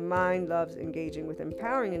 My mind loves engaging with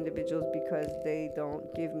empowering individuals because they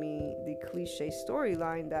don't give me the cliche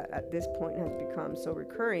storyline that at this point has become so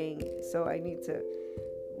recurring. So I need to,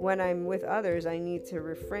 when I'm with others, I need to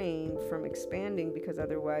refrain from expanding, because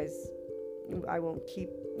otherwise I won't keep,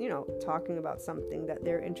 talking about something that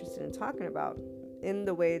they're interested in talking about in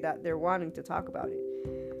the way that they're wanting to talk about it.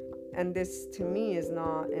 And this, to me, is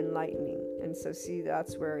not enlightening. And so, see,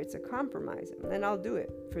 that's where it's a compromise. And then I'll do it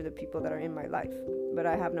for the people that are in my life. But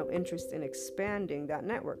I have no interest in expanding that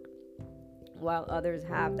network, while others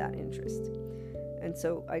have that interest. And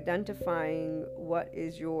so identifying what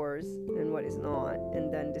is yours and what is not,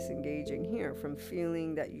 and then disengaging here from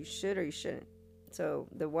feeling that you should or you shouldn't. So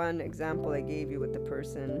the one example I gave you with the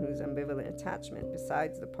person who's ambivalent attachment,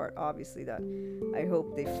 besides the part obviously that I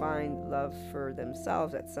hope they find love for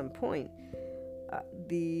themselves at some point,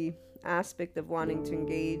 the aspect of wanting to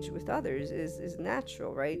engage with others is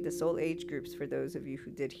natural, right? The soul age groups, for those of you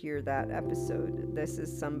who did hear that episode, this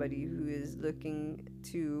is somebody who is looking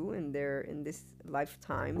to, in this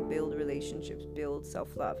lifetime, build relationships, build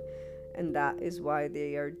self-love. And that is why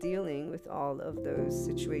they are dealing with all of those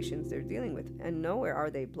situations they're dealing with. And nowhere are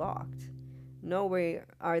they blocked. Nowhere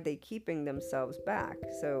are they keeping themselves back.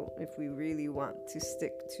 So if we really want to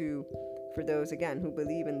stick to, for those, again, who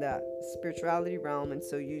believe in that spirituality realm, and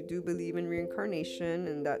so you do believe in reincarnation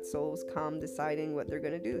and that souls come deciding what they're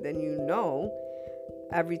going to do, then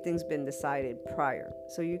everything's been decided prior.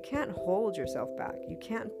 So you can't hold yourself back. You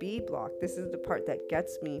can't be blocked. This is the part that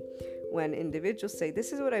gets me when individuals say,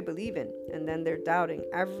 this is what I believe in, and then they're doubting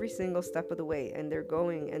every single step of the way, and they're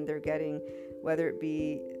going and they're getting, whether it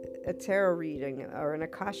be a tarot reading or an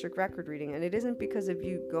Akashic record reading, and it isn't because of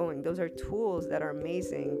you going. Those are tools that are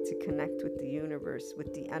amazing to connect with the universe,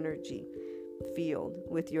 with the energy field,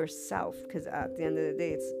 with yourself, because at the end of the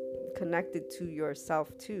day, it's connected to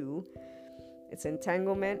yourself too. It's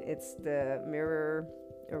entanglement, it's the mirror,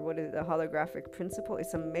 or what is the holographic principle.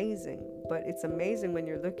 It's amazing, but it's amazing when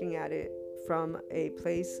you're looking at it from a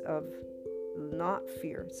place of not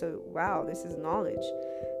fear. So, wow, this is knowledge,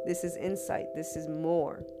 this is insight, this is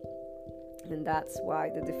more. And that's why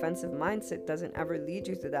the defensive mindset doesn't ever lead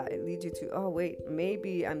you to that. It leads you to, oh, wait,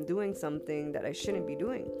 maybe I'm doing something that I shouldn't be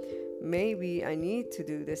doing. Maybe I need to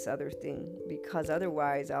do this other thing because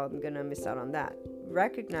otherwise I'm going to miss out on that.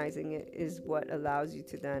 Recognizing it is what allows you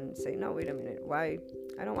to then say, no, wait a minute, why?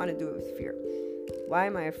 I don't want to do it with fear. Why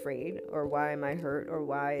am I afraid? Or why am I hurt? Or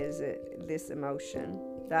why is it this emotion?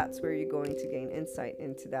 That's where you're going to gain insight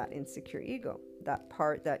into that insecure ego. That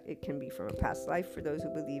part that it can be from a past life for those who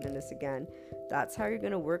believe in this again. That's how you're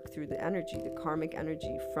going to work through the energy, the karmic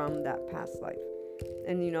energy from that past life.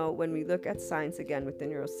 And when we look at science again with the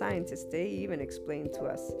neuroscientists, they even explain to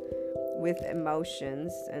us with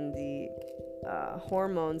emotions and the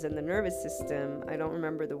hormones and the nervous system. I don't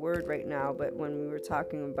remember the word right now, but when we were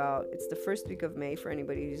talking about, it's the first week of May for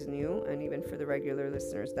anybody who's new, and even for the regular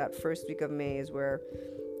listeners, that first week of May is where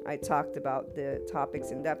I talked about the topics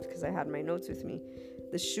in depth because I had my notes with me.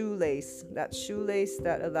 The shoelace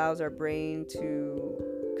that allows our brain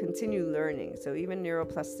to continue learning. So even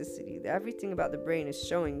neuroplasticity, everything about the brain is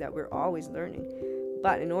showing that we're always learning.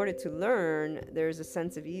 But in order to learn, there's a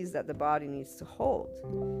sense of ease that the body needs to hold.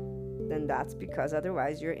 Then that's because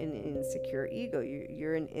otherwise you're in an insecure ego.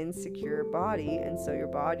 You're an insecure body, and so your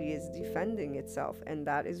body is defending itself, and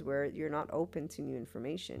that is where you're not open to new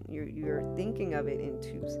information. You're thinking of it in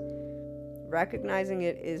twos. Recognizing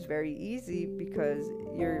it is very easy because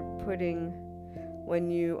when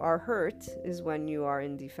you are hurt is when you are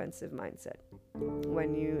in defensive mindset.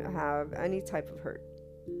 When you have any type of hurt.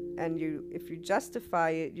 And if you justify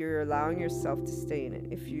it, you're allowing yourself to stay in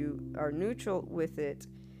it. If you are neutral with it,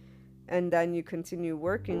 and then you continue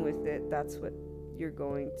working with it, that's what you're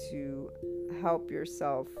going to help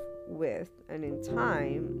yourself with. And in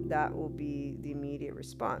time, that will be the immediate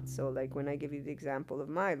response. So like when I give you the example of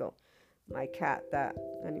Milo, my cat, that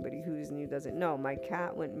anybody who's new doesn't know, my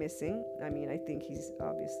cat went missing. I mean, I think he's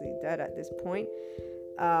obviously dead at this point.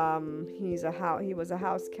 He was a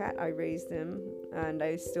house cat. I raised him, and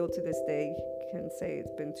I still to this day can say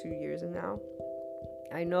it's been 2 years now.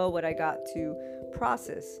 I know what I got to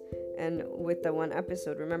process. And with the one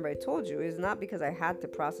episode, remember I told you, it's not because I had to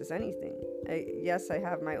process anything. Yes, I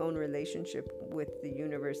have my own relationship with the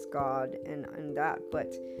universe, God, and that.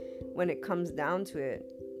 But when it comes down to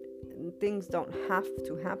it, things don't have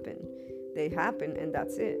to happen. They happen, and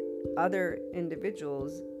that's it. Other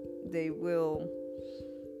individuals, they will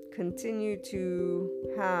continue to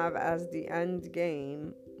have as the end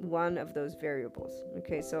game one of those variables.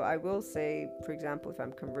 Okay, so I will say, for example, if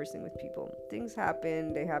I'm conversing with people, things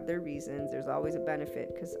happen, they have their reasons, there's always a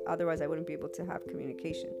benefit, because otherwise I wouldn't be able to have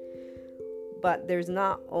communication. But there's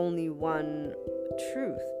not only one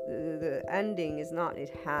truth. The ending is not it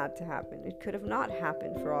had to happen. It could have not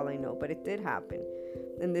happened for all I know, but it did happen.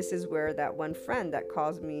 And this is where that one friend that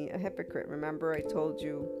calls me a hypocrite, remember I told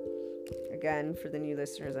you, again, for the new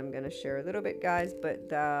listeners, I'm going to share a little bit, guys, but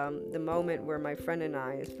the moment where my friend and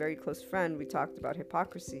I, a very close friend, we talked about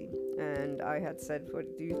hypocrisy, and I had said,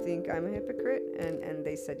 "What do you think I'm a hypocrite?" And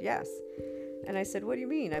they said yes. And I said, "What do you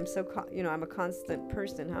mean? I'm I'm a constant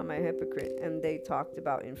person. How am I a hypocrite?" And they talked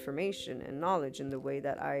about information and knowledge in the way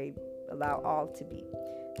that I allow all to be.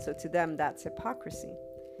 So to them, that's hypocrisy.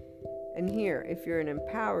 And here, if you're an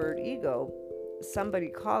empowered ego, somebody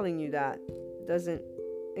calling you that doesn't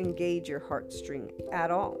engage your heartstring at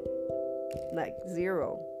all. Like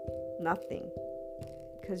zero, nothing.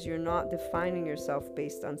 Because you're not defining yourself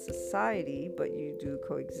based on society, but you do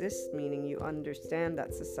coexist, meaning you understand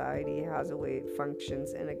that society has a way it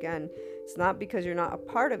functions. And again, it's not because you're not a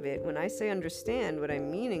part of it. When I say understand, what I'm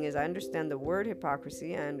meaning is I understand the word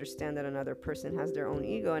hypocrisy. I understand that another person has their own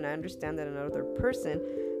ego, and I understand that another person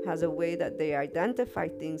has a way that they identify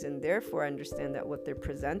things, and therefore I understand that what they're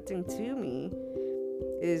presenting to me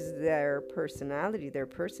is their personality, their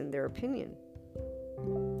person, their opinion.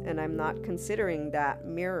 And I'm not considering that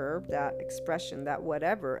mirror, that expression, that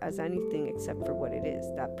whatever as anything except for what it is.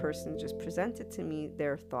 That person just presented to me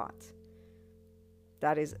their thought.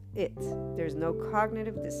 That is it. There's no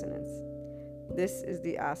cognitive dissonance. This is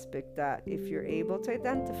the aspect that if you're able to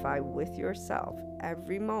identify with yourself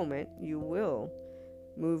every moment, you will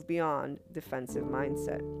move beyond defensive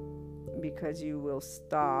mindset, because you will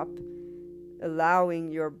stop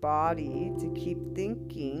allowing your body to keep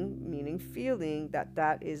thinking, meaning feeling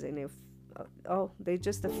that is they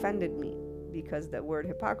just offended me, because the word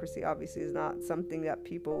hypocrisy obviously is not something that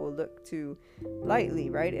people will look to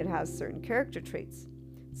lightly, right? It has certain character traits.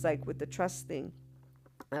 It's like with the trust thing.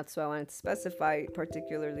 That's why I wanted to specify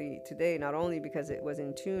particularly today, not only because it was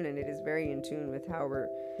in tune, and it is very in tune with how we're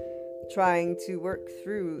trying to work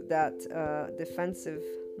through that defensive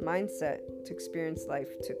mindset to experience life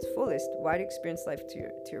to its fullest. Why do you experience life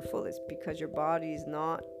to your fullest? Because your body is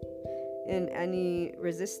not in any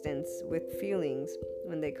resistance with feelings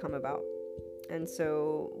when they come about. And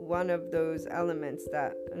so one of those elements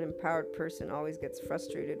that an empowered person always gets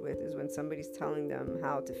frustrated with is when somebody's telling them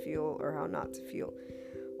how to feel or how not to feel,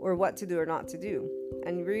 or what to do or not to do.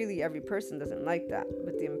 And really every person doesn't like that.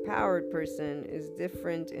 But the empowered person is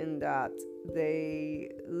different in that they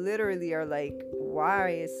literally are like,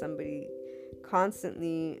 why is somebody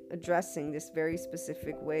constantly addressing this very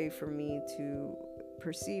specific way for me to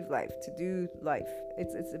perceive life, to do life?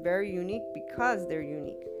 It's very unique because they're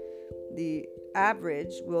unique. The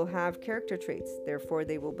average will have character traits, therefore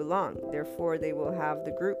they will belong, therefore they will have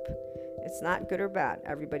the group. It's not good or bad.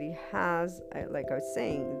 Everybody has, like I was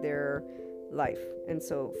saying, their life. And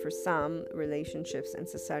so for some, relationships and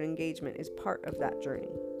societal engagement is part of that journey.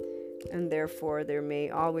 And therefore there may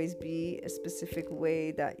always be a specific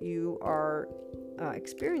way that you are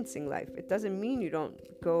experiencing life. It doesn't mean you don't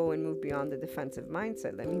go and move beyond the defensive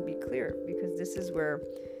mindset. Let me be clear, because this is where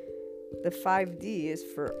the 5D is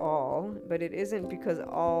for all, but it isn't because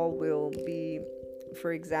all will be,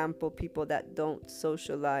 for example, people that don't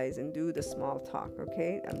socialize and do the small talk,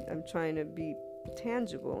 okay? I'm trying to be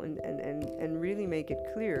tangible and really make it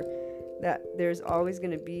clear that there's always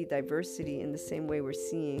going to be diversity in the same way we're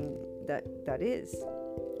seeing that is.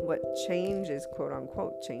 What changes, quote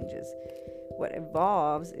unquote, changes. What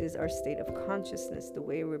evolves is our state of consciousness, the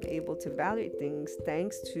way we're able to evaluate things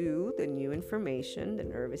thanks to the new information, the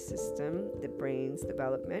nervous system, the brain's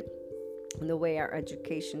development, and the way our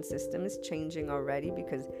education system is changing already,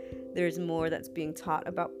 because there's more that's being taught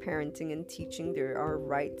about parenting and teaching. There are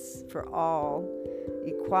rights for all,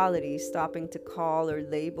 equality, stopping to call or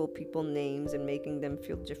label people names and making them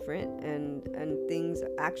feel different, and things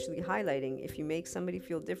actually highlighting if you make somebody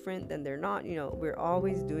feel different, then they're not. We're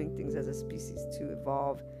always doing things as a species to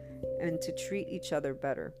evolve and to treat each other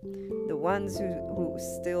better. The ones who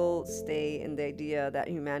still stay in the idea that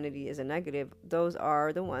humanity is a negative, those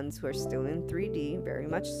are the ones who are still in 3D, very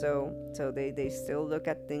much so. So they still look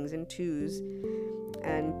at things in twos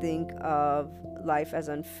and think of life as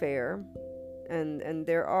unfair. And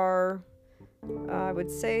there are, I would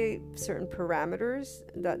say, certain parameters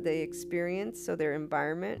that they experience, so their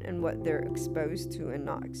environment and what they're exposed to and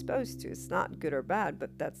not exposed to. It's not good or bad,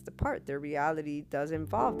 but that's the part. Their reality does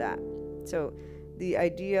involve that. So the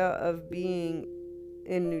idea of being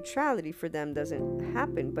in neutrality for them doesn't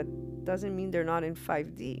happen, but doesn't mean they're not in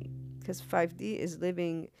 5D, because 5D is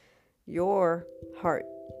living your heart.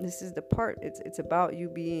 This is the part. It's about you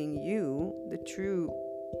being you, the true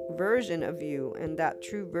version of you, and that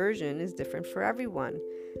true version is different for everyone,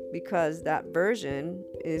 because that version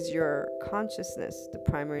is your consciousness, the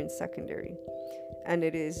primary and secondary, and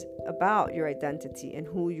it is about your identity and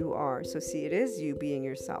who you are. So see, it is you being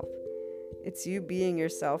yourself. It's you being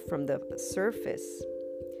yourself from the surface.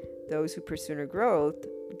 Those who pursue inner growth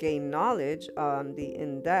gain knowledge on the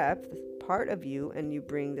in-depth part of you, and you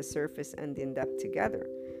bring the surface and the in-depth together.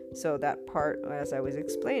 So that part, as I was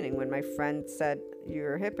explaining, when my friend said,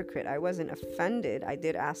 "You're a hypocrite," I wasn't offended. I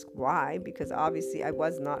did ask why, because obviously I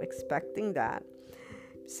was not expecting that,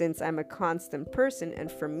 since I'm a constant person.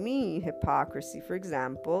 And for me, hypocrisy, for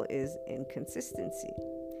example, is inconsistency.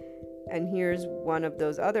 And here's one of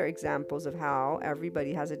those other examples of how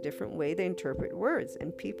everybody has a different way they interpret words,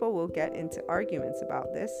 and people will get into arguments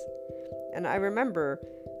about this. And I remember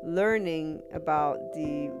learning about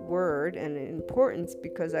the word and the importance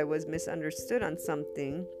because I was misunderstood on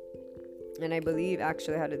something. And I believe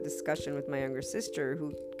actually I had a discussion with my younger sister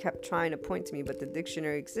who kept trying to point to me, but the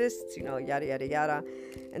dictionary exists, yada, yada, yada.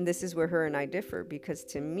 And this is where her and I differ, because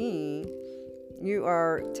to me, you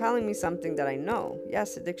are telling me something that I know.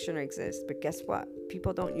 Yes, a dictionary exists, but guess what?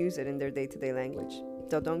 People don't use it in their day-to-day language.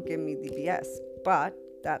 So don't give me the BS. But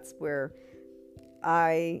that's where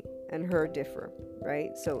I and her differ,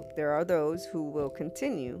 right? So there are those who will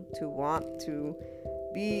continue to want to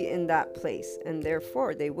be in that place, and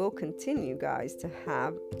therefore they will continue, guys, to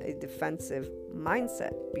have a defensive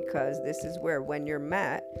mindset, because this is where, when you're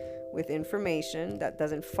met with information that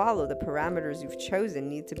doesn't follow the parameters you've chosen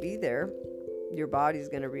need to be there, your body's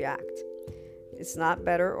going to react. It's not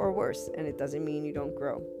better or worse, and it doesn't mean you don't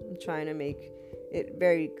grow. I'm trying to make it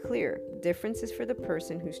very clear. The difference is for the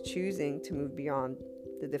person who's choosing to move beyond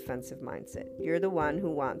the defensive mindset. You're the one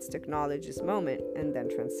who wants to acknowledge this moment and then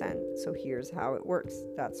transcend. So here's how it works.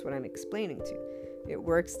 That's what I'm explaining to you. It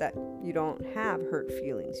works that you don't have hurt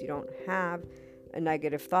feelings. You don't have a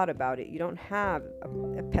negative thought about it. You don't have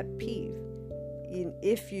a pet peeve.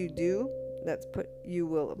 If you do, you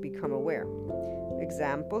will become aware.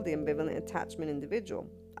 Example, the ambivalent attachment individual.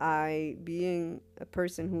 I, being a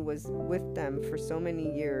person who was with them for so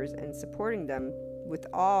many years and supporting them with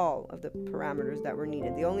all of the parameters that were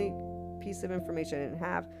needed, the only piece of information I didn't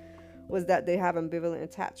have was that they have ambivalent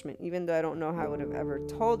attachment, even though I don't know how I would have ever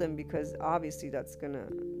told them, because obviously that's going to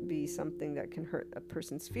be something that can hurt a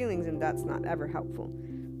person's feelings, and that's not ever helpful.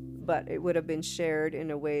 But it would have been shared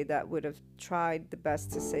in a way that would have tried the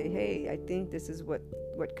best to say, hey, I think this is what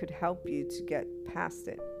could help you to get past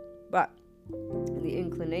it. But the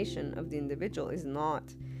inclination of the individual is not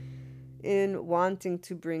in wanting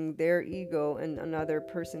to bring their ego and another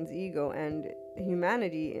person's ego and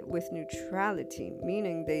humanity with neutrality,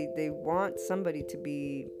 meaning they want somebody to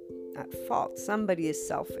be at fault. Somebody is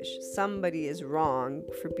selfish. Somebody is wrong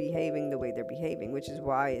for behaving the way they're behaving, which is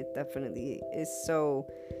why it definitely is so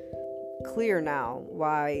clear now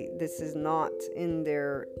why this is not in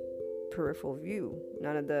their peripheral view.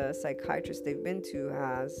 None of the psychiatrists they've been to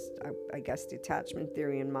has, I guess, detachment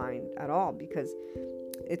theory in mind at all, because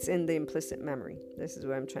it's in the implicit memory. This is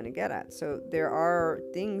what I'm trying to get at. So there are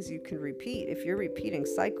things you can repeat. If you're repeating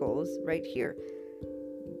cycles right here,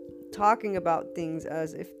 talking about things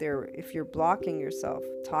as if you're blocking yourself,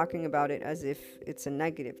 talking about it as if it's a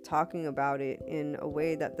negative, talking about it in a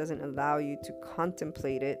way that doesn't allow you to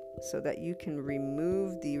contemplate it so that you can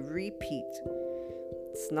remove the repeat.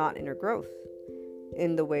 It's not inner growth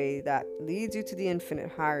in the way that leads you to the infinite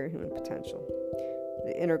higher human potential.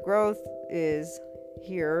 The inner growth is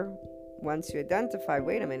here once you identify,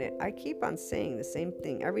 wait a minute, I keep on saying the same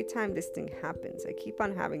thing. Every time this thing happens, I keep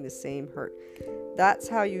on having the same hurt. That's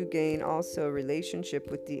how you gain also a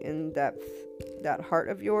relationship with the in-depth, that heart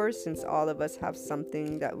of yours, since all of us have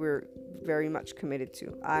something that we're very much committed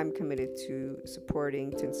to. I'm committed to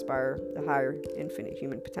supporting, to inspire the higher infinite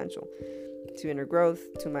human potential, to inner growth,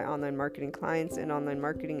 to my online marketing clients and online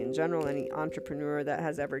marketing in general, any entrepreneur that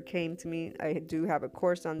has ever came to me. I do have a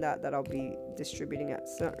course on that I'll be distributing at a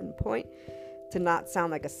certain point, to not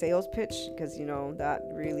sound like a sales pitch, because that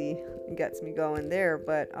really gets me going there,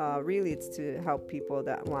 but really it's to help people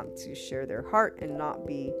that want to share their heart and not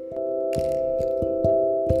be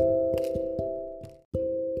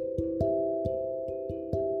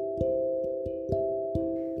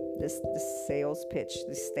this sales pitch,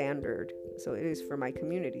 the standard. So it is for my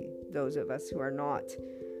community, those of us who are not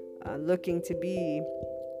looking to be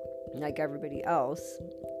like everybody else.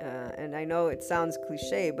 And I know it sounds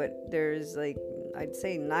cliche, but there's I'd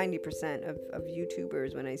say 90% of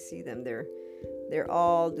YouTubers, when I see them, they're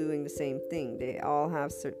all doing the same thing. They all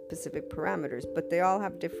have specific parameters, but they all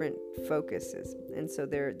have different focuses. And so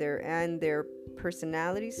their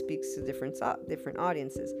personality speaks to different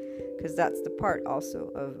audiences, because that's the part also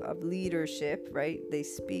of leadership, right? They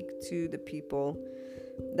speak to the people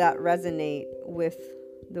that resonate with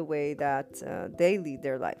the way that they lead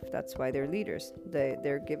their life. That's why they're leaders.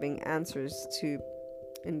 They're giving answers to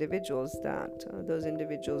individuals that those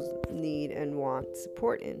individuals need and want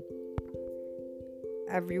support in.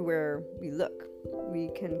 Everywhere we look, we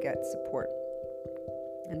can get support,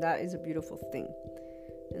 and that is a beautiful thing.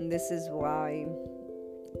 And this is why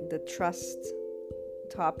the trust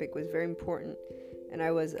topic was very important, and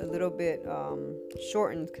I was a little bit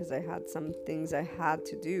shortened because I had some things I had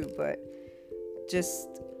to do, but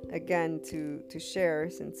just again to share,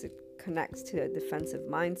 since it connects to a defensive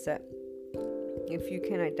mindset, if you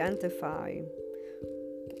can identify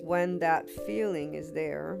when that feeling is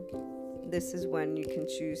there, this is when you can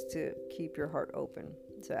choose to keep your heart open.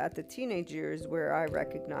 So at the teenage years, where I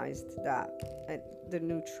recognized that, and the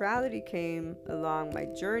neutrality came along my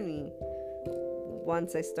journey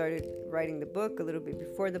once I started writing the book. A little bit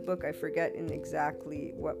before the book, I forget in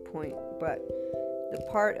exactly what point, but the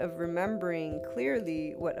part of remembering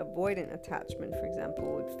clearly what avoidant attachment, for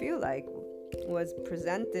example, would feel like was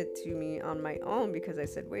presented to me on my own, because I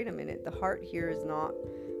said, wait a minute, the heart here is not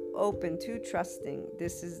open to trusting.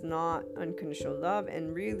 This is not unconditional love,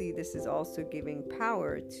 and really this is also giving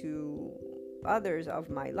power to others of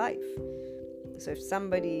my life. So if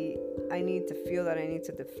somebody, I need to feel that I need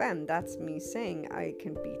to defend, that's me saying I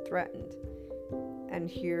can be threatened. And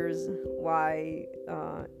here's why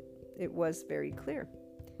it was very clear.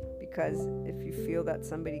 Because if you feel that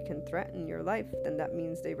somebody can threaten your life, then that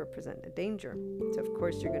means they represent a danger. So of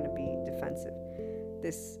course you're going to be defensive.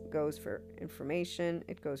 This goes for information,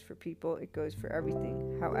 it goes for people, it goes for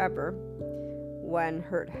everything. However, when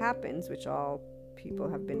hurt happens, which all people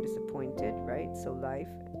have been disappointed, right? So life,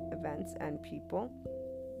 events, and people,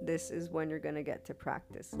 this is when you're going to get to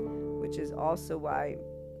practice, which is also why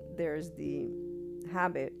there's the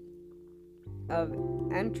habit of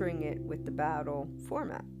entering it with the battle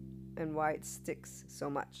format, and why it sticks so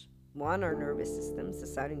much. one, our nervous systems,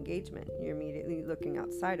 societal engagement. You're immediately looking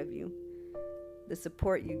outside of you. The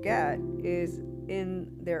support you get is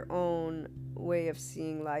in their own way of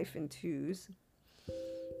seeing life in twos,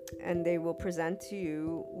 and they will present to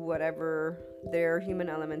you whatever their human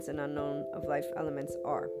elements and unknown of life elements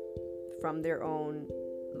are from their own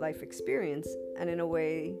life experience, and in a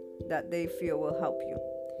way that they feel will help you.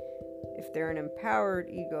 If they're an empowered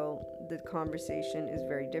ego, the conversation is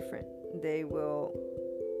very different. They will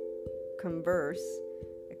converse,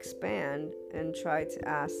 expand, and try to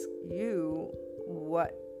ask you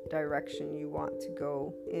what direction you want to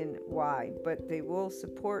go in, why. But they will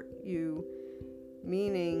support you,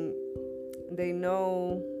 meaning they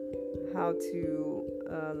know how to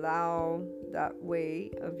allow that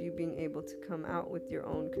way of you being able to come out with your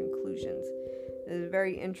own conclusions. It's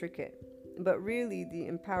very intricate, but really the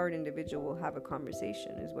empowered individual will have a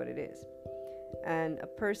conversation is what it is. And a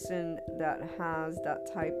person that has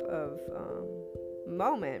that type of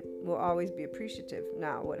moment will always be appreciative.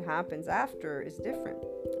 Now, what happens after is different.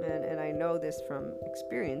 And I know this from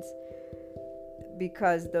experience,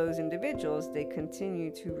 because those individuals, they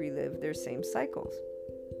continue to relive their same cycles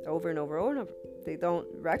over and over and over. They don't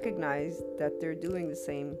recognize that they're doing the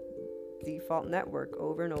same default network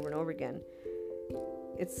over and over and over again.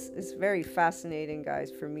 It's very fascinating,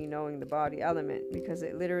 guys, for me knowing the body element, because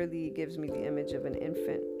it literally gives me the image of an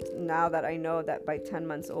infant. Now that I know that by 10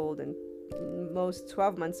 months old and most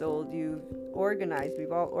 12 months old,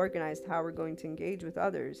 we've all organized how we're going to engage with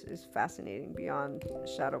others, is fascinating beyond a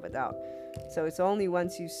shadow of a doubt. So it's only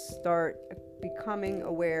once you start becoming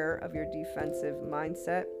aware of your defensive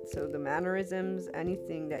mindset, so the mannerisms,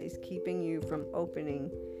 anything that is keeping you from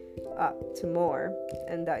opening up to more,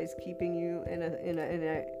 and that is keeping you in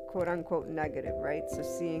a quote unquote negative, right? So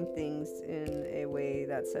seeing things in a way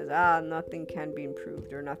that says, nothing can be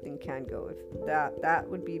improved or nothing can go. If that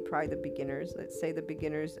would be probably the beginners. Let's say the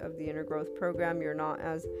beginners of the inner growth program, you're not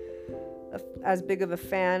as big of a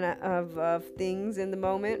fan of things in the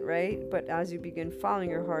moment, right? But as you begin following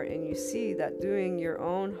your heart and you see that doing your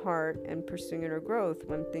own heart and pursuing inner growth,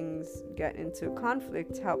 when things get into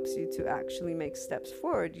conflict, helps you to actually make steps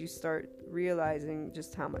forward, you start realizing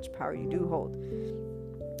just how much power you do hold.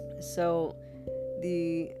 So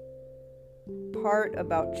the part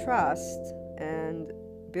about trust and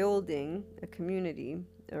building a community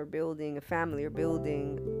or building a family or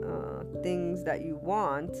building things that you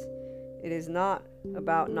want, it is not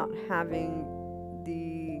about not having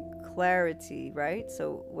the clarity, right?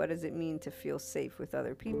 So what does it mean to feel safe with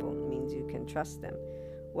other people? It means you can trust them.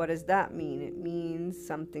 What does that mean? It means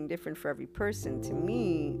something different for every person. To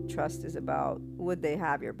me, trust is about, would they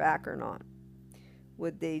have your back or not?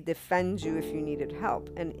 Would they defend you if you needed help?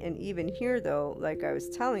 And even here, though, like I was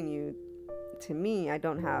telling you, to me, I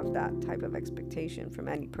don't have that type of expectation from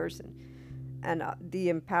any person. And the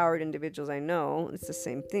empowered individuals I know, it's the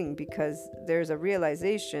same thing, because there's a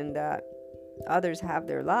realization that others have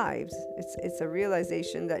their lives. It's a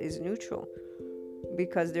realization that is neutral,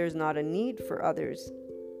 because there's not a need for others.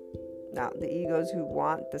 Now, the egos who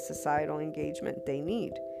want the societal engagement, they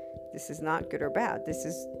need. This is not good or bad. This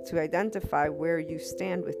is to identify where you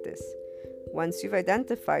stand with this. Once you've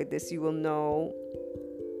identified this, you will know.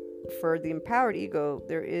 For the empowered ego,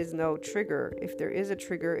 there is no trigger. If there is a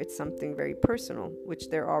trigger, it's something very personal, which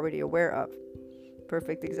they're already aware of.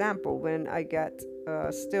 Perfect example, when I get,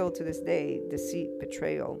 still to this day, deceit,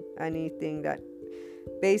 betrayal, anything that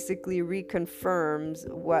basically reconfirms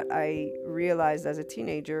what I realized as a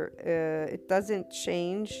teenager, it doesn't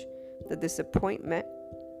change the disappointment,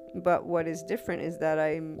 but what is different is that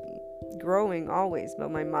I'm growing always,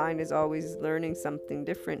 but my mind is always learning something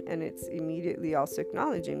different, and it's immediately also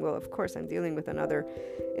acknowledging, well, of course I'm dealing with another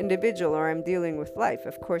individual, or I'm dealing with life.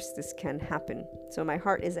 Of course this can happen. So my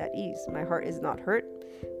heart is at ease. My heart is not hurt.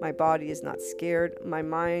 My body is not scared. My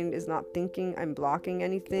mind is not thinking I'm blocking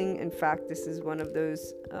anything. In fact, this is one of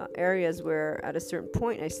those areas where at a certain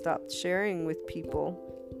point I stopped sharing with people.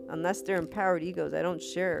 Unless they're empowered egos, I don't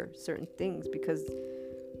share certain things, because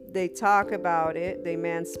they talk about it, they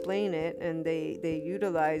mansplain it, and they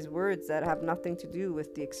utilize words that have nothing to do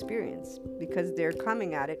with the experience, because they're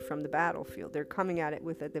coming at it from the battlefield. They're coming at it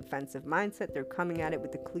with a defensive mindset. They're coming at it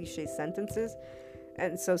with the cliche sentences.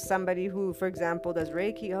 And so somebody who, for example, does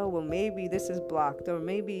Reiki, oh, well, maybe this is blocked, or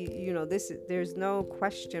maybe, there's no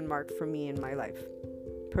question mark for me in my life,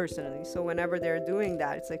 personally. So whenever they're doing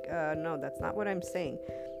that, it's like, no, that's not what I'm saying.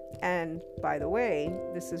 And by the way,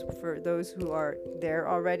 this is for those who are there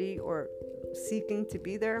already or seeking to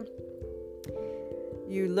be there.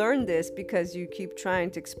 you learn this because you keep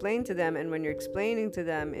trying to explain to them, and when you're explaining to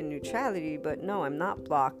them in neutrality, but no, I'm not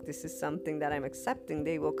blocked, this is something that I'm accepting,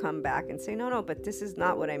 they will come back and say, no, but this is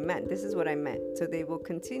not what I meant, this is what I meant. So they will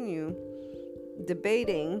continue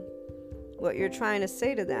debating what you're trying to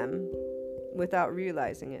say to them without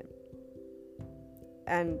realizing it.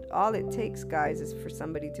 And all it takes, guys, is for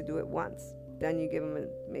somebody to do it once. Then you give them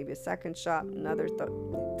maybe a second shot, another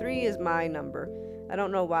 3 is my number. I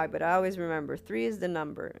don't know why, but I always remember 3 is the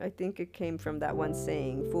number. I think it came from that one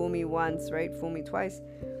saying, fool me once, right? Fool me twice.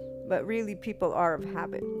 But really, people are of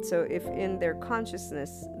habit. So if in their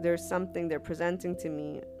consciousness there's something they're presenting to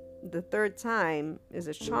me, the 3rd time is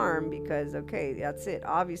a charm, because okay, that's it.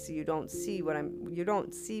 Obviously you don't see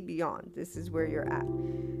beyond. This is where you're at.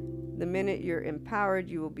 The minute you're empowered,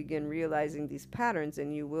 you will begin realizing these patterns,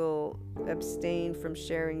 and you will abstain from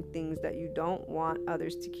sharing things that you don't want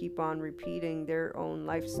others to keep on repeating their own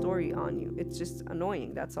life story on you. It's just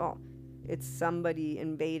annoying, that's all. It's somebody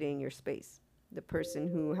invading your space. The person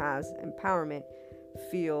who has empowerment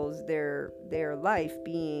feels their life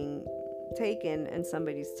being taken, and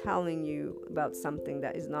somebody's telling you about something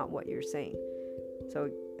that is not what you're saying. So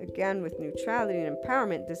again, with neutrality and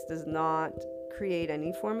empowerment, this does not create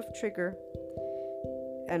any form of trigger.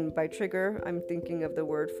 And by trigger, I'm thinking of the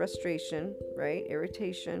word frustration, right?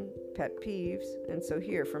 Irritation, pet peeves. And so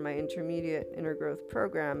here, for my intermediate inner growth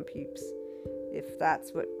program peeps, if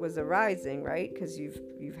that's what was arising, right? Because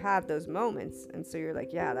you've had those moments, and so you're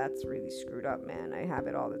like, yeah, that's really screwed up, man. I have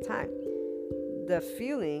it all the time. The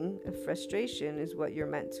feeling of frustration is what you're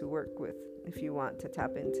meant to work with if you want to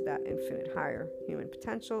tap into that infinite higher human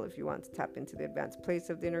potential, if you want to tap into the advanced place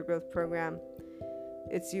of the inner growth program.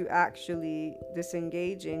 It's you actually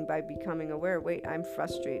disengaging by becoming aware, wait, I'm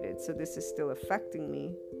frustrated, so this is still affecting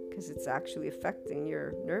me, because it's actually affecting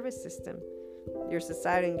your nervous system. Your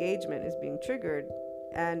societal engagement is being triggered,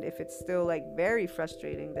 and if it's still like very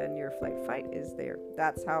frustrating, then your flight fight is there.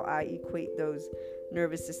 That's how I equate those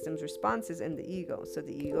nervous system's responses and the ego. So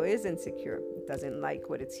the ego is insecure. It doesn't like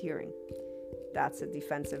what it's hearing. That's a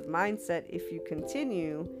defensive mindset. If you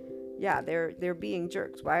continue, yeah, they're being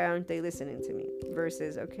jerks. Why aren't they listening to me?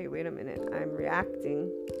 Versus, okay, wait a minute, I'm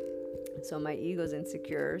reacting. So my ego's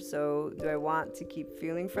insecure. So do I want to keep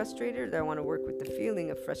feeling frustrated, or do I want to work with the feeling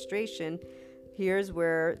of frustration? Here's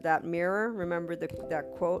where that mirror, remember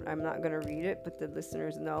that quote, I'm not going to read it, but the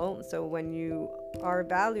listeners know. So when you are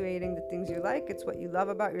evaluating the things you like, it's what you love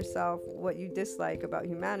about yourself. What you dislike about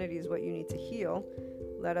humanity is what you need to heal.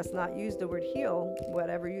 Let us not use the word heal.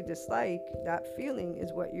 Whatever you dislike, that feeling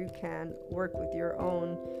is what you can work with your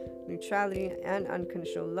own neutrality and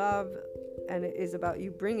unconditional love. And it is about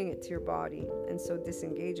you bringing it to your body. And so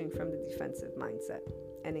disengaging from the defensive mindset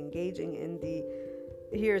and engaging in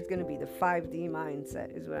here's going to be the 5D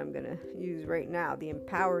mindset is what I'm going to use right now, the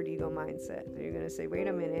empowered ego mindset. So you're going to say, wait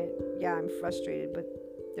a minute, yeah, I'm frustrated, but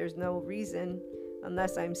there's no reason,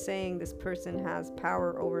 unless I'm saying this person has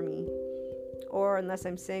power over me, or unless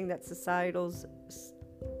I'm saying that societal's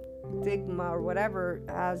stigma or whatever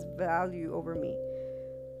has value over me.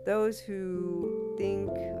 Those who think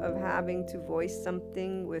of having to voice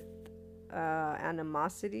something with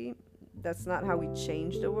animosity, that's not how we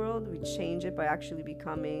change the world. We change it by actually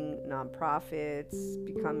becoming nonprofits,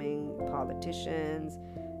 becoming politicians,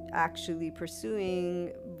 actually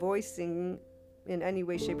pursuing, voicing in any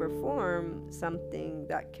way, shape, or form something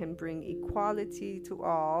that can bring equality to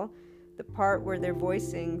all. The part where they're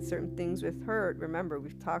voicing certain things with hurt, remember,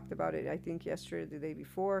 we've talked about it, I think yesterday or the day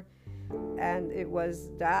before, and it was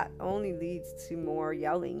that only leads to more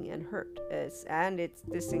yelling and hurt. And it's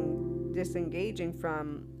disengaging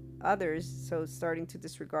from others, so starting to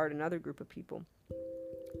disregard another group of people,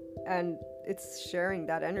 and it's sharing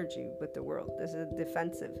that energy with the world. This is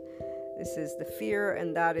defensive, this is the fear,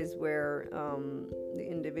 and that is where the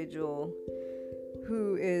individual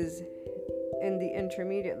who is in the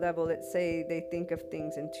intermediate level, let's say they think of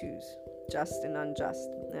things in twos, just and unjust.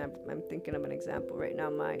 And I'm thinking of an example right now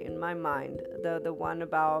in my mind, the one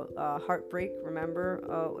about heartbreak.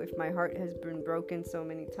 Remember, if my heart has been broken so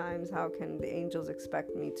many times, how can the angels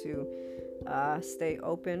expect me to stay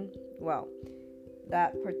open? Well,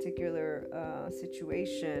 that particular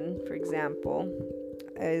situation, for example,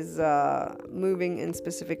 is moving in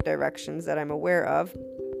specific directions that I'm aware of.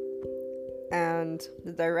 And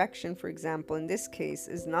the direction, for example, in this case,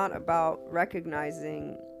 is not about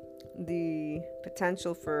recognizing the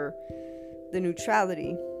potential for the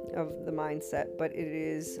neutrality of the mindset, but it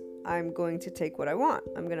is, I'm going to take what I want.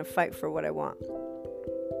 I'm going to fight for what I want.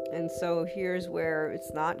 And so here's where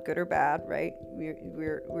it's not good or bad, right?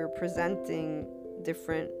 We're presenting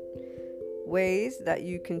different ways that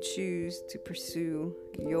you can choose to pursue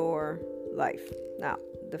your life. Now,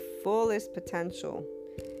 the fullest potential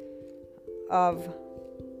of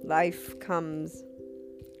life comes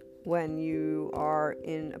when you are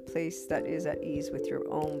in a place that is at ease with your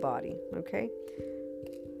own body, okay?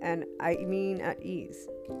 And I mean at ease,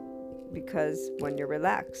 because when you're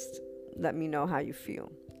relaxed, let me know how you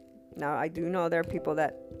feel. Now, I do know there are people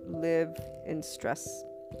that live in stress.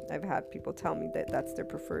 I've had people tell me that that's their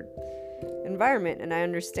preferred environment, and I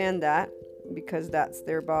understand that because that's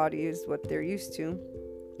their body, is what they're used to.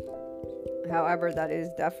 However, that is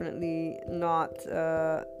definitely not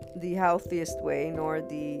the healthiest way, nor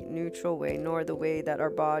the neutral way, nor the way that our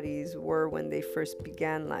bodies were when they first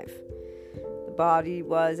began life. The body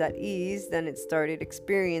was at ease, then it started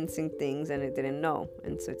experiencing things and it didn't know.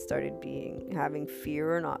 And so it started having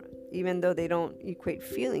fear or not. Even though they don't equate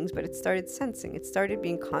feelings, but it started sensing. It started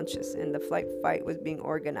being conscious, and the flight fight was being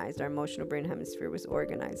organized. Our emotional brain hemisphere was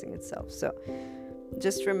organizing itself. So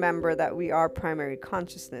just remember that we are primary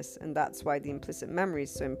consciousness, and that's why the implicit memory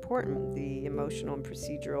is so important, the emotional and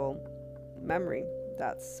procedural memory.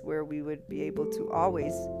 That's where we would be able to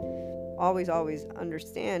always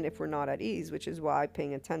understand if we're not at ease, which is why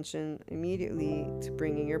paying attention immediately to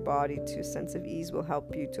bringing your body to a sense of ease will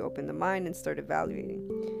help you to open the mind and start evaluating.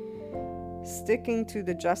 Sticking to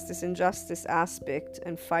the justice injustice aspect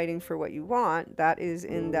and fighting for what you want, that is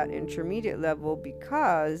in that intermediate level,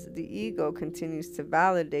 because the ego continues to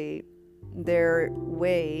validate their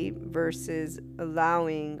way versus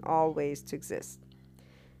allowing all ways to exist.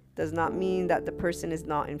 Does not mean that the person is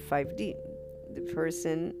not in 5D. The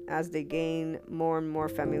person, as they gain more and more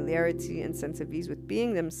familiarity and sense of ease with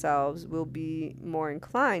being themselves, will be more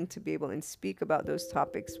inclined to be able to speak about those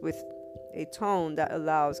topics with a tone that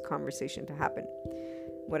allows conversation to happen.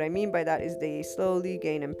 What I mean by that is they slowly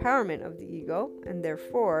gain empowerment of the ego, and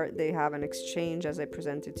therefore they have an exchange, as I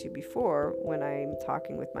presented to you before when I'm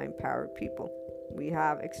talking with my empowered people. We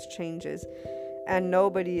have exchanges, and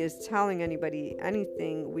nobody is telling anybody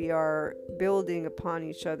anything. We are building upon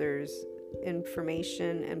each other's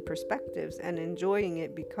information and perspectives and enjoying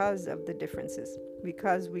it because of the differences,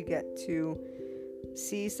 because we get to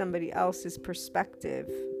see somebody else's perspective,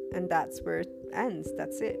 and that's where it ends.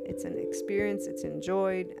 That's it. It's an experience, it's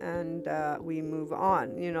enjoyed, and we move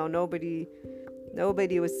on.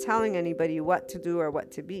 Nobody was telling anybody what to do or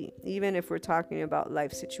what to be. Even if we're talking about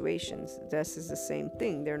life situations, this is the same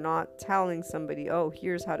thing. They're not telling somebody, oh,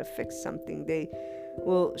 here's how to fix something. They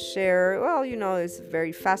will share, well, it's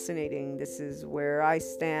very fascinating. This is where I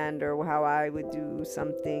stand, or how I would do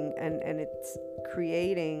something, and it's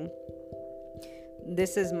creating,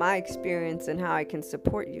 this is my experience and how I can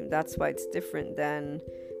support you. That's why it's different than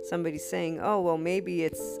somebody saying, oh, well, maybe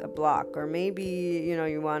it's a block, or maybe,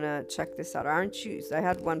 you want to check this out. I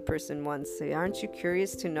had one person once say, aren't you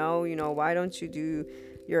curious to know, why don't you do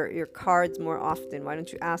your cards more often? Why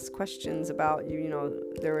don't you ask questions about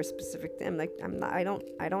there were specific things? I'm like,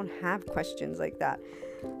 I don't have questions like that.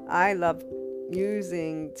 I love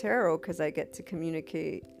using tarot because I get to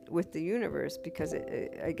communicate with the universe, because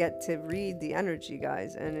I get to read the energy,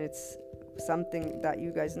 guys, and it's something that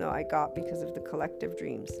you guys know I got because of the collective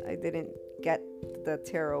dreams. I didn't get the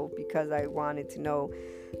tarot because I wanted to know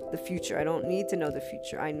the future. I don't need to know the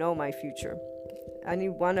future. I know my future. Any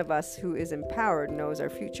one of us who is empowered knows our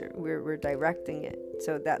future. We're directing it.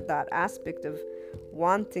 So that aspect of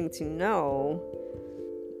wanting to know,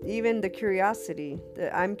 even the curiosity,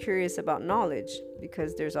 I'm curious about knowledge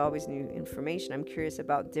because there's always new information. I'm curious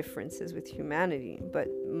about differences with humanity, but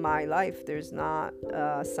my life, there's not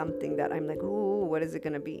something that I'm like, ooh, what is it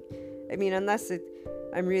going to be? I mean,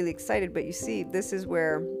 I'm really excited, but you see, this is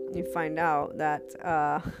where you find out that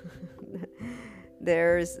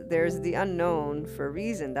there's the unknown for a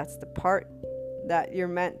reason. That's the part that you're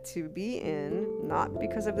meant to be in, not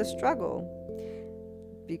because of the struggle,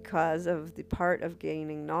 because of the part of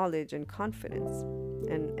gaining knowledge and confidence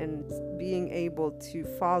and being able to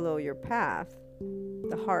follow your path,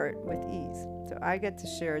 the heart, with ease. So I get to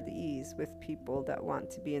share the ease with people that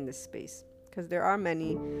want to be in this space, because there are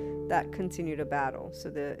many that continue to battle. So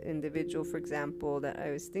the individual, for example, that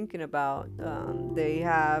I was thinking about, they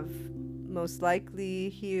have most likely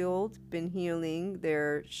been healing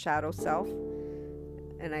their shadow self.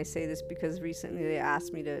 And I say this because recently they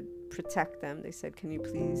asked me to protect them. They said, can you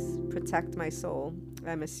please protect my soul?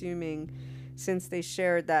 I'm assuming since they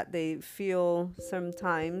shared that they feel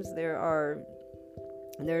sometimes there's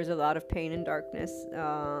a lot of pain and darkness.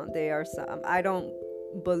 I don't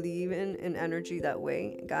believe in energy that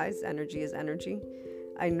way, guys. Energy is energy.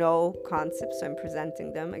 I know concepts, so I'm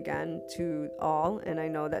presenting them again to all, and I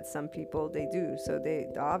know that some people, they do. So they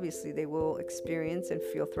obviously they will experience and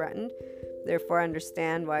feel threatened. Therefore, I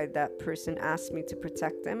understand why that person asked me to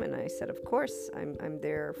protect them, and I said, of course, I'm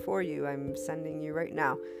there for you. I'm sending you right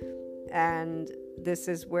now. And this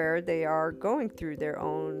is where they are going through their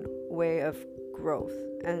own way of growth.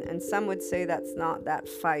 And some would say that's not that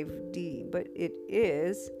 5D, but it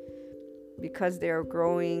is, because they are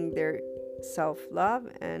growing their self-love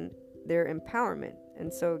and their empowerment.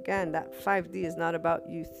 And so again, that 5D is not about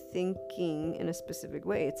you thinking in a specific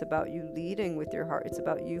way. It's about you leading with your heart. It's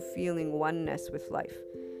about you feeling oneness with life.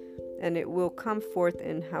 And it will come forth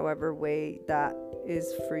in however way that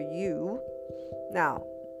is for you. Now,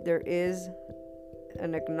 there is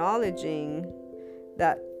an acknowledging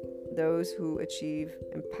that those who achieve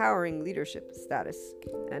empowering leadership status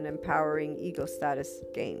and empowering ego status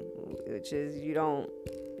gain, which is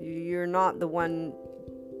you're not the one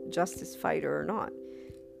justice fighter or not.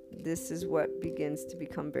 This is what begins to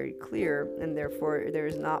become very clear, and therefore there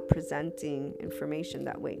is not presenting information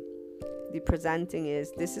that way. The presenting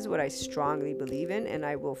is, this is what I strongly believe in, and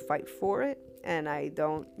I will fight for it, and I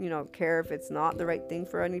don't care if it's not the right thing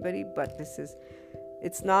for anybody, but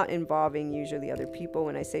it's not involving usually other people.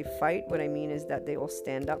 When I say fight, what I mean is that they will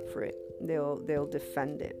stand up for it. They'll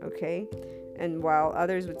defend it, okay? And while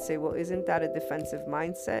others would say, well, isn't that a defensive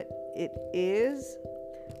mindset? It is,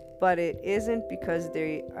 but it isn't, because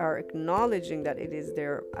they are acknowledging that it is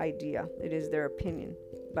their idea, it is their opinion.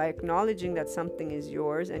 By acknowledging that something is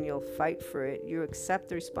yours and you'll fight for it, you accept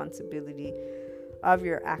the responsibility of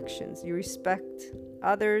your actions. You respect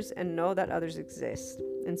others and know that others exist.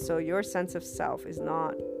 And so your sense of self is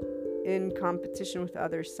not in competition with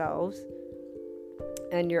other selves.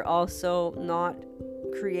 And you're also not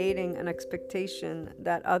creating an expectation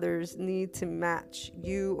that others need to match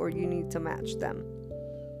you or you need to match them.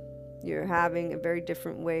 You're having a very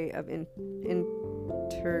different way of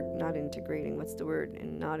not integrating, what's the word?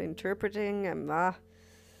 And not interpreting.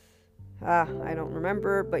 I don't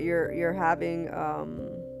remember, but you're having a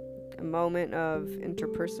moment of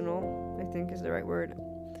interpersonal, I think is the right word.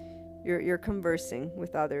 You're conversing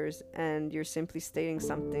with others, and you're simply stating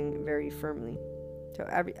something very firmly. So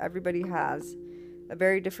everybody has a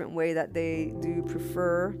very different way that they do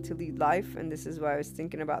prefer to lead life, and this is why I was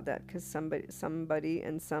thinking about that, because somebody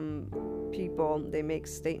and some people, they make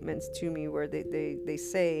statements to me where they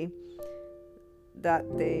say that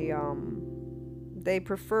they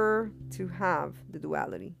prefer to have the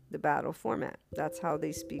duality, the battle format. That's how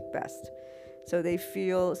they speak best. So they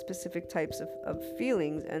feel specific types of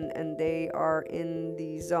feelings, and they are in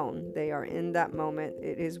the zone. They are in that moment.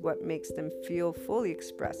 It is what makes them feel fully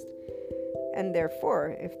expressed. And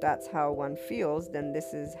therefore, if that's how one feels, then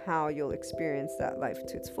this is how you'll experience that life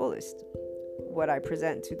to its fullest. What I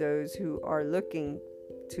present to those who are looking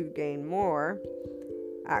to gain more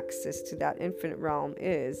access to that infinite realm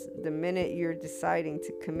is, the minute you're deciding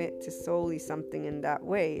to commit to solely something in that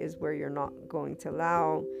way is where you're not going to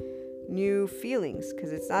allow new feelings,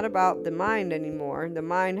 because it's not about the mind anymore. The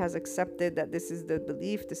mind has accepted that this is the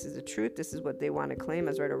belief, this is the truth, this is what they want to claim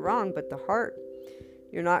as right or wrong, but the heart,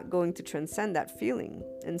 you're not going to transcend that feeling.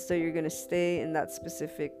 And so you're going to stay in that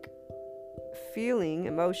specific feeling,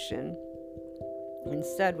 emotion.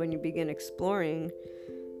 Instead, when you begin exploring,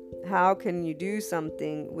 how can you do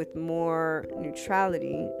something with more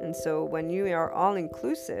neutrality? And so when you are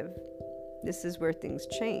all-inclusive, this is where things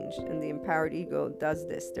change. And the empowered ego does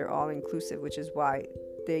this. They're all-inclusive, which is why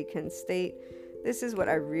they can state, this is what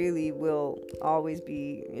I really will always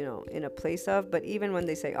be, in a place of. But even when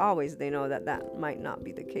they say always, they know that that might not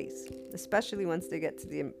be the case, especially once they get to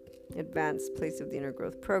the advanced place of the inner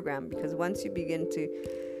growth program. Because once you begin to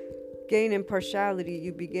gain impartiality,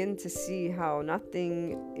 you begin to see how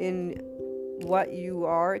nothing in what you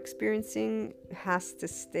are experiencing has to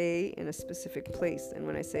stay in a specific place. And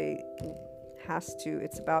when I say has to,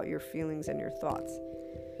 it's about your feelings and your thoughts.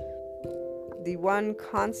 The one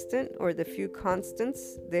constant, or the few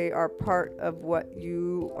constants, they are part of what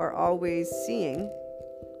you are always seeing,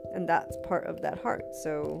 and that's part of that heart.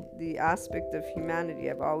 So the aspect of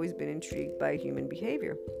humanity, I've always been intrigued by human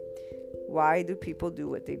behavior. Why do people do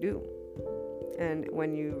what they do? And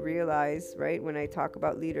when you realize, right, when I talk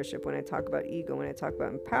about leadership, when I talk about ego, when I talk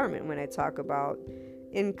about empowerment, when I talk about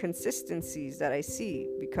inconsistencies that I see,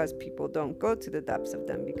 because people don't go to the depths of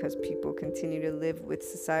them, because people continue to live with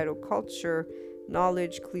societal culture,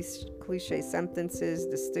 knowledge, cliche sentences,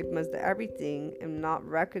 the stigmas, the everything, and not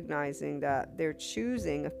recognizing that they're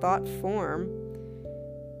choosing a thought form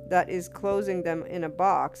that is closing them in a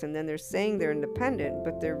box, and then they're saying they're independent,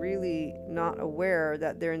 but they're really not aware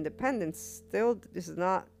that their independence still is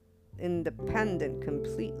not independent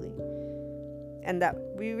completely, and that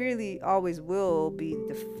we really always will be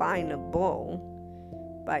definable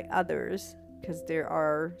by others because there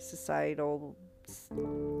are societal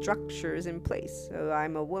structures in place. So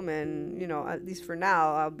I'm a woman, at least for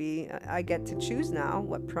now, I get to choose now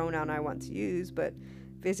what pronoun I want to use, but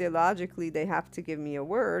physiologically they have to give me a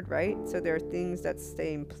word, right? So there are things that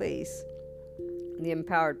stay in place. The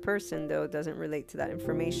empowered person, though, doesn't relate to that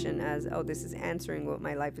information as, oh, this is answering what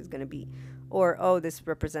my life is going to be, or, oh, this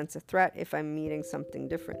represents a threat if I'm meeting something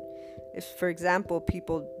different. If, for example,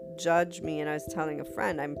 people judge me, and I was telling a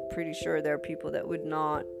friend, I'm pretty sure there are people that would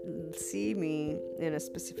not see me in a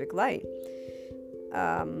specific light.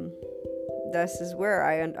 This is where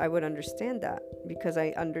I would understand that, because I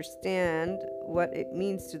understand what it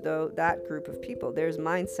means to that group of people. There's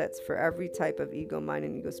mindsets for every type of ego, mind,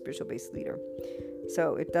 and ego spiritual based leader.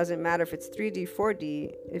 So it doesn't matter if it's 3D,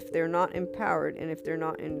 4D, if they're not empowered and if they're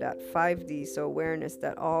not in that 5D, so awareness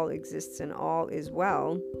that all exists and all is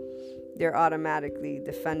well, they're automatically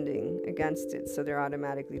defending against it. So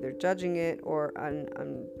they're judging it or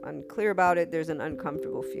unclear about it. There's an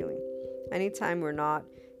uncomfortable feeling. Anytime we're not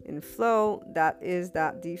in flow, that is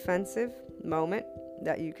that defensive moment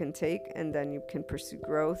that you can take, and then you can pursue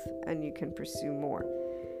growth and you can pursue more.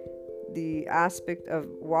 The aspect of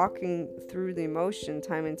walking through the emotion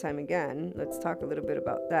time and time again, let's talk a little bit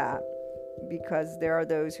about that, because there are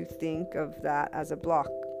those who think of that as a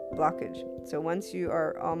blockage. So once you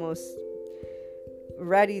are almost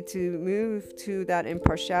ready to move to that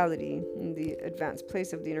impartiality in the advanced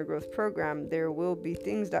place of the inner growth program, there will be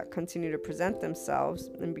things that continue to present themselves.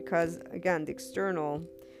 And because, again, the external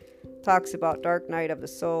talks about dark night of the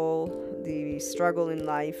soul, the struggle in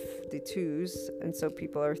life, the twos, and so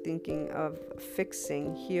people are thinking of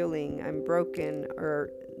fixing, healing, I'm broken, or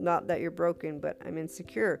not that you're broken, but I'm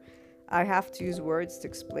insecure. I have to use words to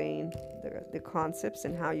explain the concepts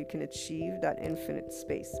and how you can achieve that infinite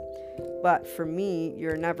space. But for me,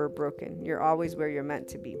 you're never broken. You're always where you're meant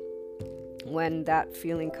to be. When that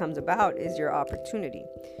feeling comes about is your opportunity.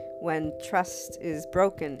 When trust is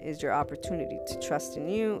broken is your opportunity to trust in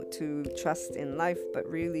you, to trust in life, but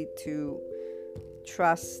really to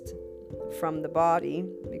trust from the body,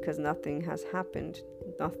 because nothing has happened,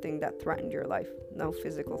 nothing that threatened your life, no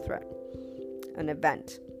physical threat. An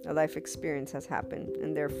event, a life experience has happened,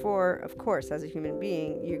 and therefore, of course, as a human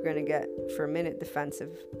being, you're going to get for a minute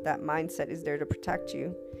defensive. That mindset is there to protect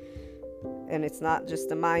you. And it's not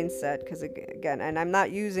just a mindset, because again, and I'm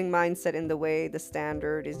not using mindset in the way the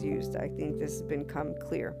standard is used. I think this has become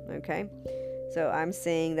clear, okay? So I'm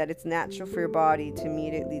saying that it's natural for your body to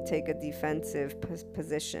immediately take a defensive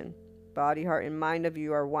position. Body, heart, and mind of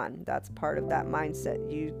you are one. That's part of that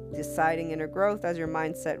mindset. You deciding inner growth as your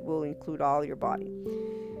mindset will include all your body.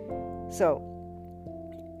 So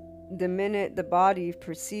the minute the body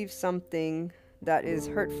perceives something that is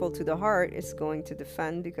hurtful to the heart, it's going to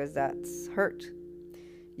defend, because that's hurt.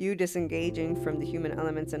 You disengaging from the human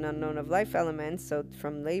elements and unknown of life elements, so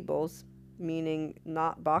from labels, meaning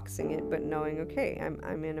not boxing it, but knowing, okay,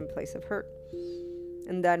 I'm in a place of hurt.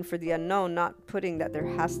 And then for the unknown, not putting that there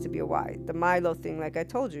has to be a why. The Milo thing, like I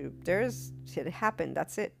told you, it happened,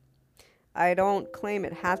 that's it. I don't claim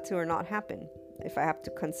it had to or not happen. If I have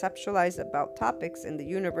to conceptualize about topics in the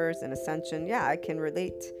universe and ascension, yeah, I can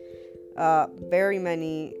relate very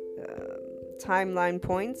many timeline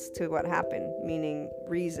points to what happened, meaning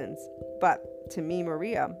reasons. But to me,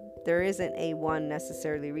 Maria, there isn't a one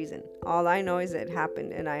necessarily reason. All I know is it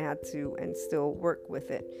happened, and I had to and still work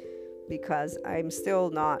with it, because I'm still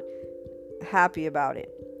not happy about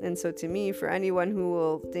it. And so to me, for anyone who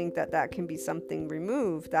will think that that can be something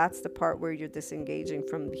removed, that's the part where you're disengaging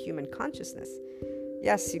from the human consciousness.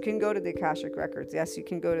 Yes, you can go to the Akashic records. Yes, you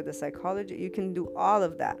can go to the psychology. You can do all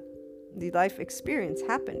of that. The life experience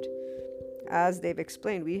happened. As they've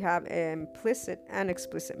explained, we have an implicit and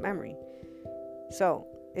explicit memory. So,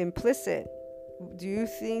 implicit, do you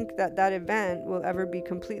think that that event will ever be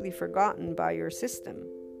completely forgotten by your system?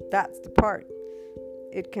 That's the part.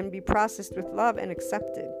 It can be processed with love and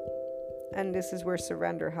accepted. And this is where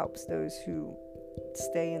surrender helps those who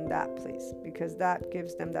stay in that place, because that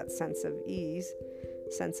gives them that sense of ease,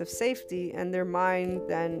 sense of safety, and their mind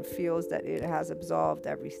then feels that it has absolved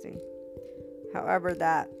everything. However,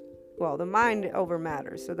 the mind over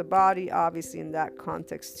matters. So the body, obviously, in that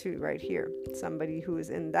context too, right here, somebody who is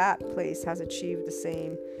in that place has achieved the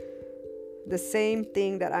same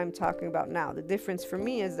thing that I'm talking about now. The difference for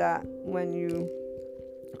me is that when you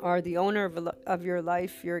are the owner of your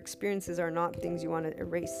life. Your experiences are not things you want to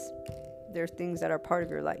erase. They're things that are part of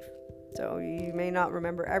your life. So you may not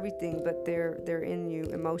remember everything, but they're in you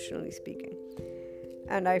emotionally speaking.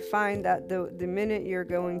 And I find that the minute you're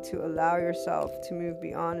going to allow yourself to move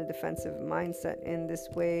beyond a defensive mindset in this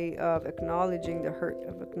way of acknowledging the hurt,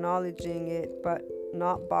 of acknowledging it, but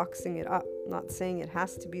not boxing it up, not saying it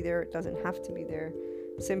has to be there, it doesn't have to be there,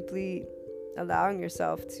 simply allowing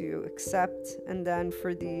yourself to accept. And then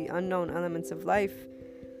for the unknown elements of life,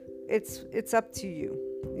 it's up to you.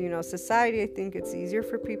 You know, society, I think it's easier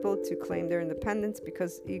for people to claim their independence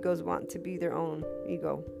because egos want to be their own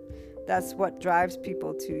ego. That's what drives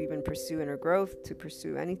people to even pursue inner growth, to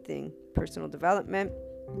pursue anything, personal development.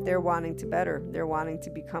 They're wanting to better. They're wanting to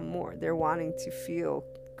become more. They're wanting to feel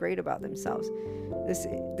great about themselves.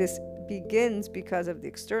 This begins because of the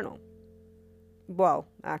external. Well,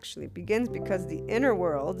 actually, it begins because the inner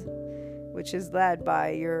world, which is led by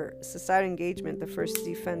your societal engagement, the first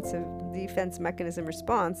defense mechanism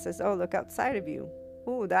response, says, oh, look outside of you.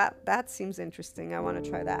 Oh, that seems interesting. I want to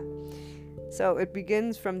try that. So it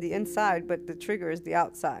begins from the inside, but the trigger is the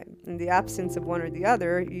outside. In the absence of one or the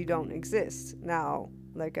other, you don't exist. Now,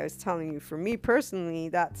 like I was telling you, for me personally,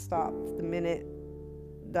 that stopped the minute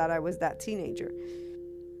that I was that teenager.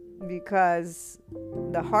 Because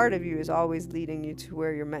the heart of you is always leading you to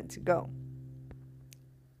where you're meant to go.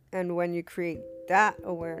 And when you create that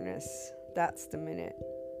awareness, that's the minute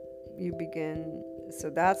you begin. So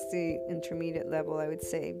that's the intermediate level, I would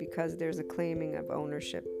say, because there's a claiming of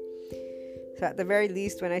ownership. So at the very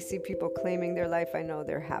least, when I see people claiming their life, I know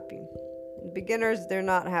they're happy. Beginners, they're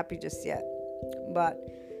not happy just yet. But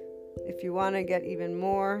if you want to get even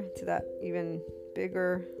more to that even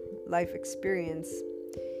bigger life experience,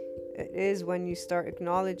 it is when you start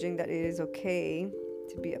acknowledging that it is okay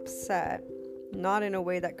to be upset, not in a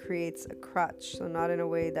way that creates a crutch, so not in a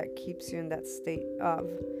way that keeps you in that state of,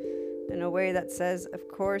 in a way that says, of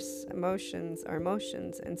course, emotions are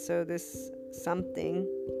emotions, and so this something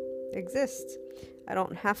exists. I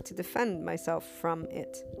don't have to defend myself from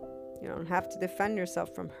it. You don't have to defend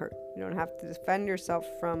yourself from hurt. You don't have to defend yourself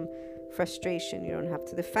from frustration. You don't have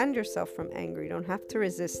to defend yourself from anger. You don't have to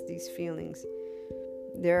resist these feelings.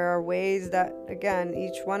 There are ways that, again,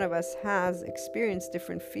 each one of us has experienced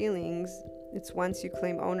different feelings. It's once you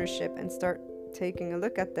claim ownership and start taking a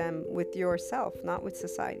look at them with yourself, not with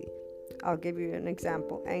society. I'll give you an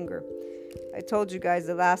example. Anger. I told you guys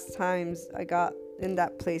the last times I got in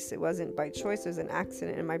that place, it wasn't by choice. It was an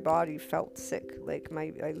accident, and my body felt sick. Like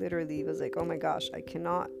I literally was like, oh my gosh,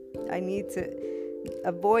 I need to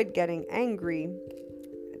avoid getting angry.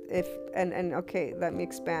 Okay, let me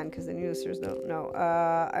expand because the new listeners don't know.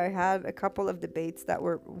 I had a couple of debates that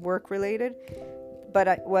were work related, but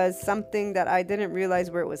it was something that I didn't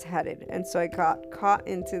realize where it was headed. And so I got caught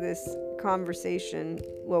into this conversation.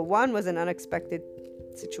 Well, one was an unexpected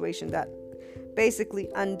situation that basically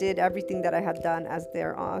undid everything that I had done as the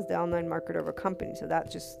online marketer of a company. So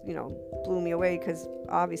that just, blew me away because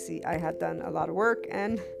obviously I had done a lot of work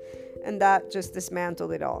and that just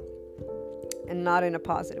dismantled it all, and not in a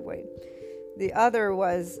positive way. The other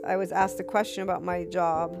was I was asked a question about my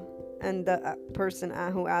job, and the person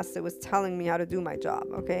who asked it was telling me how to do my job,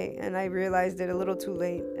 okay? And I realized it a little too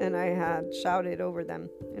late, and I had shouted over them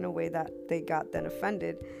in a way that they got then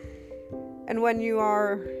offended. And when you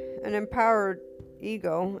are an empowered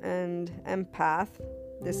ego and empath,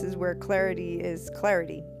 this is where clarity is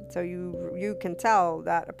clarity. So you can tell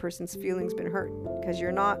that a person's feelings been hurt because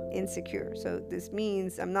you're not insecure. So this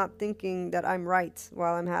means I'm not thinking that I'm right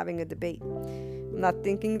while I'm having a debate. I'm not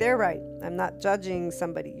thinking they're right. I'm not judging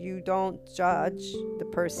somebody. You don't judge the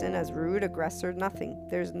person as rude, aggressor, nothing.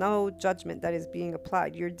 There's no judgment that is being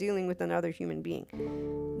applied. You're dealing with another human being.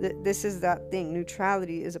 This is that thing.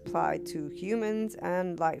 Neutrality is applied to humans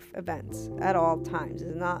and life events at all times.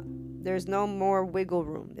 There's no more wiggle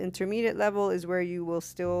room. Intermediate level is where you will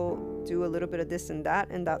still do a little bit of this and that,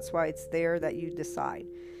 and that's why it's there that you decide.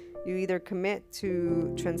 You either commit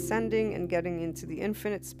to transcending and getting into the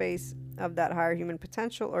infinite space of that higher human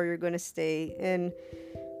potential, or you're going to stay in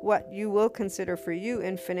what you will consider for you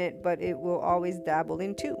infinite, but it will always dabble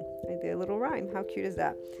in too. I did a little rhyme. How cute is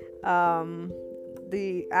that?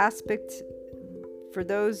 The aspect for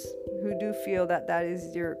those who do feel that that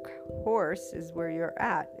is your course, is where you're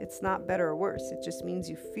at. It's not better or worse. It just means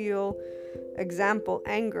you feel, example,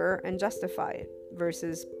 anger and justify it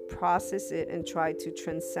versus process it and try to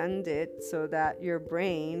transcend it so that your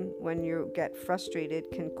brain, when you get frustrated,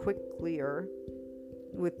 can quickly or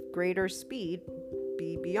with greater speed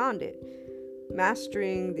be beyond it.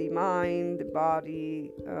 mastering the mind, the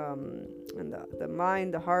body, and the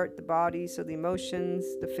mind, the heart, the body. So the emotions,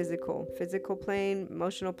 the physical plane,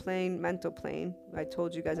 emotional plane, mental plane. I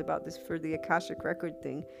told you guys about this for the Akashic record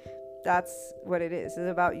thing. That's what it is. It's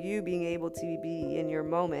about you being able to be in your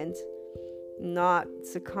moment, not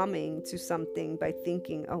succumbing to something by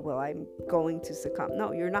thinking, oh, well, I'm going to succumb.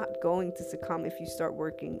 No, you're not going to succumb if you start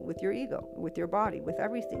working with your ego, with your body, with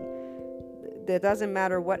everything. That doesn't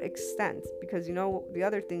matter what extent, because the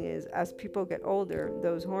other thing is, as people get older,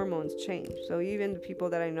 those hormones change. So even the people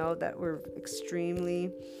that I know that were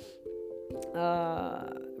extremely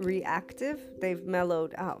reactive, they've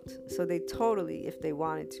mellowed out. So they totally, if they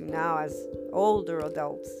wanted to now as older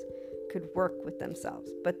adults, could work with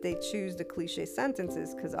themselves. But they choose the cliche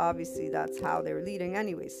sentences because obviously that's how they're leading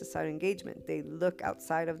anyways, societal engagement. They look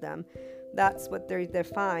outside of them. That's what they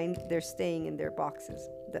find. They're staying in their boxes.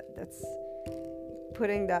 That's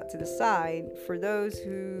putting that to the side. For those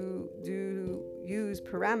who do use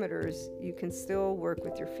parameters, you can still work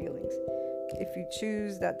with your feelings. If you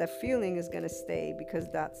choose that the feeling is going to stay because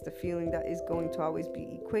that's the feeling that is going to always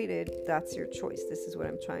be equated, that's your choice. This is what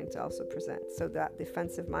I'm trying to also present. So that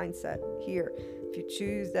defensive mindset here, if you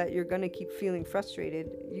choose that you're going to keep feeling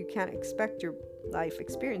frustrated, you can't expect your life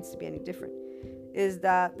experience to be any different. Is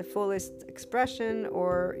that the fullest expression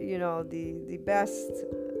or, the best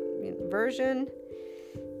version?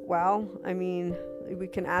 Well, we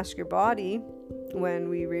can ask your body. When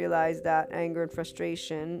we realize that anger and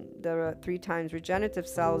frustration, there are 3 times regenerative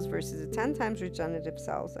cells versus 10 times regenerative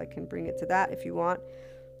cells. I can bring it to that if you want.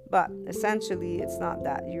 But essentially, it's not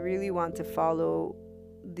that. You really want to follow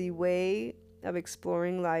the way of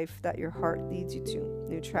exploring life that your heart leads you to.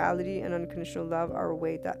 Neutrality and unconditional love are a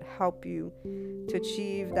way that help you to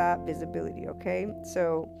achieve that visibility, okay?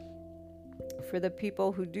 So for the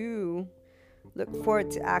people who do look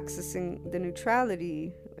forward to accessing the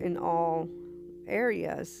neutrality in all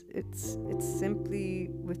areas, it's simply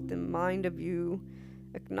with the mind of you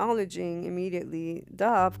acknowledging immediately,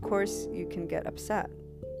 of course you can get upset,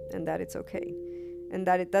 and that it's okay, and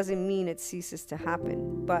that it doesn't mean it ceases to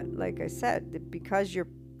happen. But like I said, because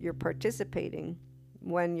you're participating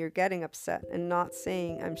when you're getting upset and not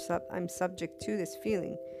saying I'm subject to this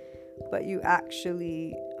feeling, but you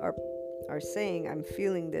actually are saying I'm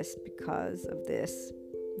feeling this because of this,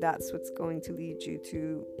 that's what's going to lead you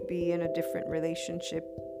to be in a different relationship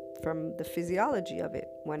from the physiology of it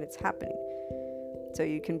when it's happening. So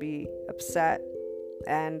you can be upset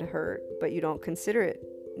and hurt, but you don't consider it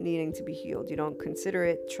needing to be healed. You don't consider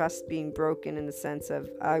it trust being broken in the sense of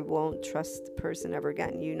I won't trust the person ever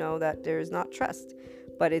again. You know that there is not trust,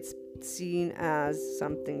 but it's seen as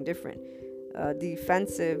something different.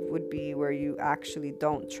 Defensive would be where you actually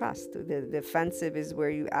don't trust. The defensive is where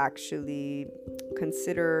you actually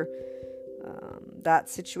consider that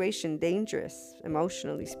situation dangerous,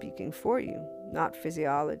 emotionally speaking, for you. Not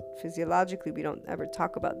physiologically, we don't ever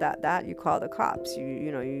talk about that. You call the cops.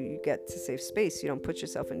 You get to safe space. You don't put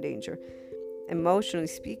yourself in danger. Emotionally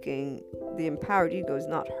speaking, the empowered ego is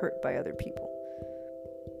not hurt by other people.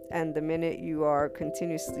 And the minute you are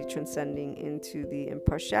continuously transcending into the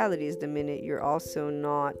impartiality is the minute you're also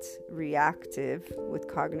not reactive with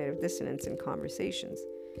cognitive dissonance in conversations.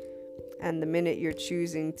 And the minute you're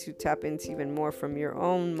choosing to tap into even more from your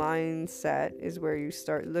own mindset is where you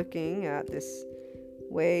start looking at this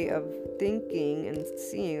way of thinking and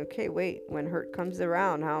seeing, okay, wait, when hurt comes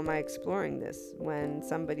around, how am I exploring this? When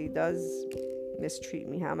somebody does mistreat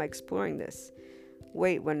me, how am I exploring this?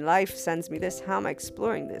 Wait, when life sends me this, how am I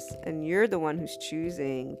exploring this? And you're the one who's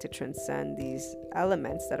choosing to transcend these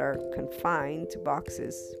elements that are confined to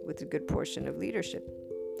boxes with a good portion of leadership.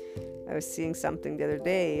 I was seeing something the other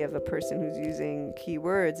day of a person who's using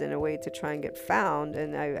keywords in a way to try and get found,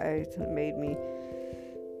 and it made me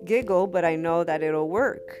giggle, but I know that it'll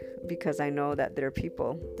work because I know that there are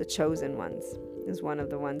people, the chosen ones is one of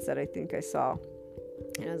the ones that I think I saw.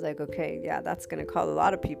 And I was like, okay, yeah, that's going to call a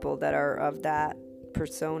lot of people that are of that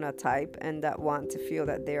persona type and that want to feel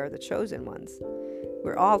that they are the chosen ones.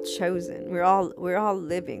 We're all chosen. We're all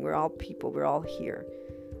living. We're all people. We're all here.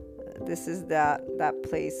 This is that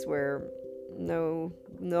place where no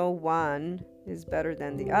one is better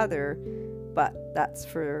than the other, but that's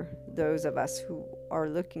for those of us who are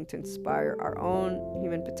looking to inspire our own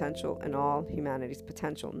human potential and all humanity's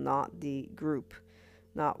potential, not the group.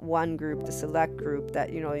 Not one group, the select group that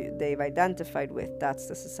they've identified with. That's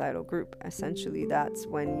the societal group. Essentially, that's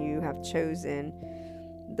when you have chosen,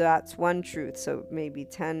 that's one truth. So maybe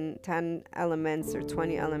 10 elements or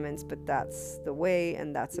 20 elements, but that's the way,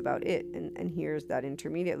 and that's about it. And here's that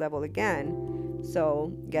intermediate level again.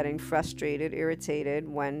 So getting frustrated, irritated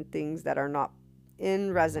when things that are not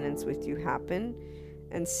in resonance with you happen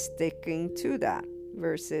and sticking to that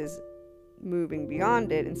versus moving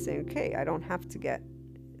beyond it and saying, okay, I don't have to get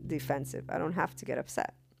defensive. I don't have to get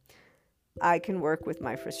upset. I can work with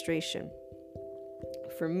my frustration.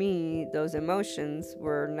 For me, those emotions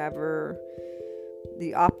were never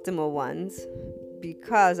the optimal ones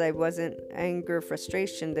because I wasn't, anger,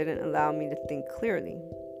 frustration didn't allow me to think clearly.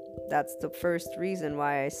 That's the first reason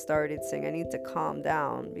why I started saying I need to calm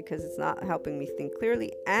down, because it's not helping me think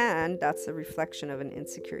clearly, and that's a reflection of an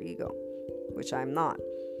insecure ego, which I'm not.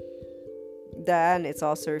 Then it's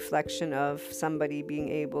also a reflection of somebody being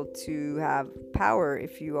able to have power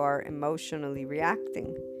if you are emotionally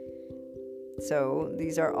reacting. So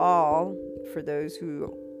these are all for those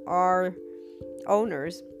who are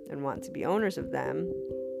owners and want to be owners of them.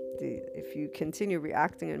 If you continue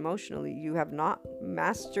reacting emotionally, you have not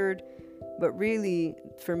mastered. But really,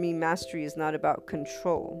 for me, mastery is not about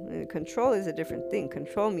control. And control is a different thing.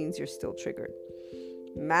 Control means you're still triggered.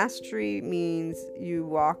 Mastery means you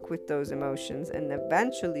walk with those emotions and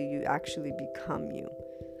eventually you actually become you.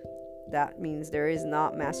 That means there is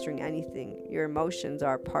not mastering anything. Your emotions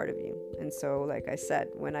are part of you. And so, like I said,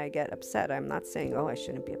 when I get upset, I'm not saying, oh, I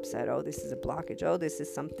shouldn't be upset. Oh, this is a blockage. Oh, this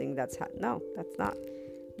is something that's... No, that's not.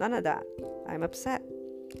 None of that. I'm upset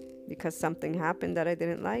because something happened that I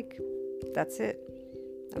didn't like. That's it.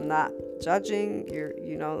 I'm not judging.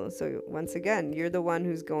 So once again, you're the one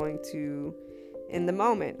who's going to, in the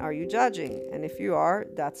moment, are you judging? And if you are,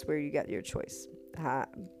 that's where you get your choice.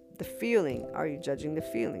 The feeling, are you judging the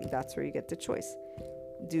feeling? That's where you get the choice.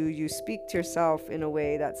 Do you speak to yourself in a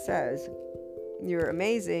way that says you're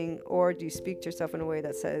amazing, or do you speak to yourself in a way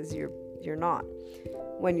that says you're not?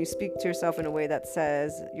 When you speak to yourself in a way that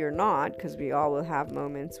says you're not, because we all will have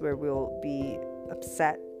moments where we'll be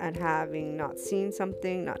upset at having not seen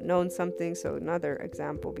something, not known something. So another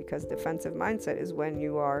example, because defensive mindset is when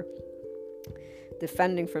you are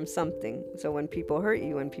defending from something. So when people hurt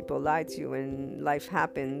you, when people lie to you, when life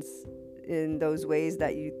happens in those ways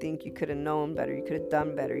that you think you could have known better, you could have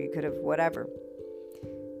done better, you could have whatever,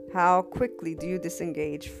 how quickly do you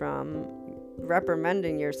disengage from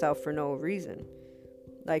reprimanding yourself for no reason?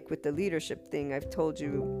 Like with the leadership thing, I've told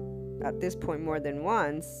you at this point more than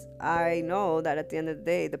once, I know that at the end of the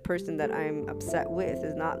day, the person that I'm upset with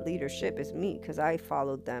is not leadership, it's me, because I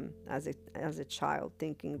followed them as a child,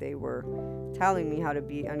 thinking they were telling me how to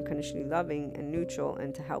be unconditionally loving and neutral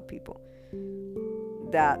and to help people.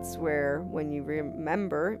 That's where, when you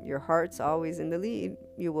remember your heart's always in the lead,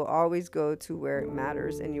 you will always go to where it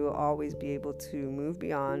matters, and you will always be able to move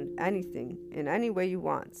beyond anything in any way you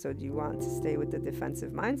want. So do you want to stay with the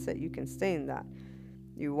defensive mindset? You can stay in that.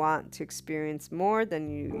 You want to experience more, then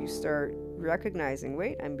you start recognizing,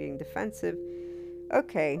 wait, I'm being defensive.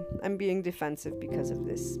 Okay, I'm being defensive because of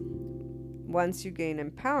this. Once you gain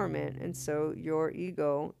empowerment, and so your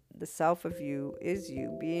ego, the self of you is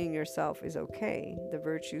you, being yourself is okay. The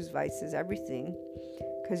virtues, vices, everything,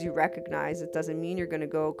 because you recognize it doesn't mean you're going to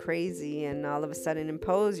go crazy and all of a sudden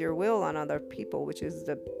impose your will on other people, which is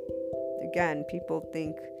again, people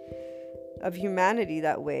think of humanity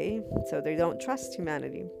that way, so they don't trust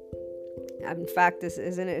humanity. In fact,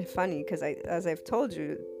 isn't it funny? Because as I've told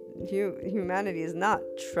you, humanity is not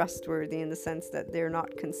trustworthy in the sense that they're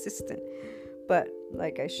not consistent. But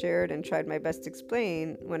like I shared and tried my best to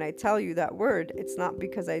explain, when I tell you that word, it's not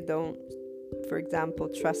because I don't, for example,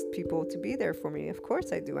 trust people to be there for me. Of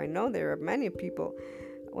course I do. I know there are many people.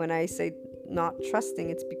 When I say not trusting,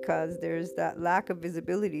 it's because there's that lack of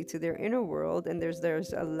visibility to their inner world, and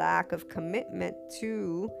there's a lack of commitment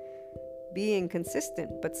to being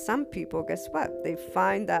consistent. But some people, guess what? They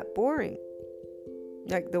find that boring.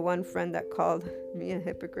 Like the one friend that called me a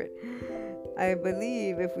hypocrite. I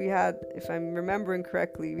believe if I'm remembering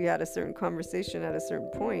correctly, we had a certain conversation at a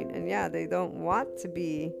certain point, and yeah, they don't want to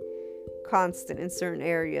be constant in certain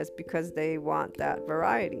areas because they want that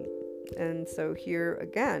variety. And so here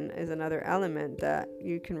again is another element that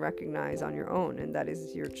you can recognize on your own, and that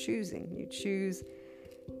is your choosing. You choose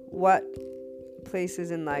what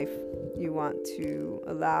places in life you want to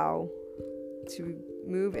allow to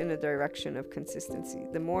move in a direction of consistency.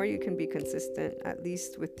 The more you can be consistent, at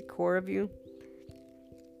least with the core of you,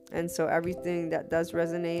 and so everything that does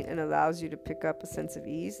resonate and allows you to pick up a sense of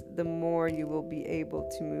ease, the more you will be able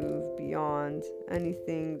to move beyond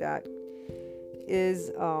anything that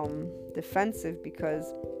is defensive,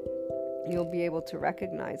 because you'll be able to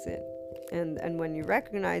recognize it. And when you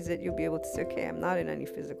recognize it, you'll be able to say, okay, I'm not in any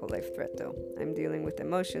physical life threat though. I'm dealing with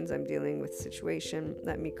emotions, I'm dealing with situation.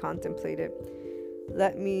 Let me contemplate it.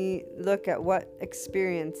 Let me look at what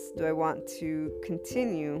experience do I want to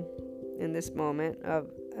continue in this moment of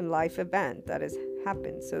a life event that is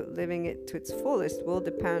happen. So living it to its fullest will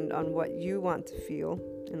depend on what you want to feel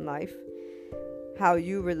in life, how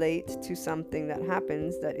you relate to something that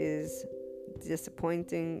happens that is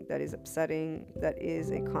disappointing, that is upsetting, that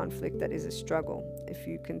is a conflict, that is a struggle. If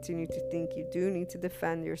you continue to think you do need to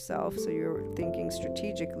defend yourself, so you're thinking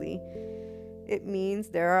strategically, it means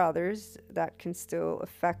there are others that can still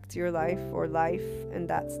affect your life, and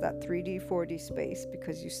that's that 3D, 4D space,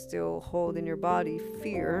 because you still hold in your body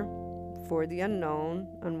fear for the unknown,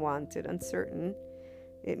 unwanted, uncertain.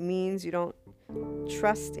 It means you don't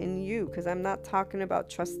trust in you, because I'm not talking about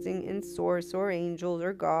trusting in source or angels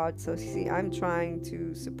or God. So see, I'm trying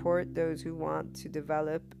to support those who want to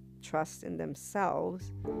develop trust in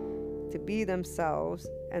themselves, to be themselves,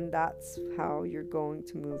 and that's how you're going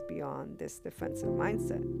to move beyond this defensive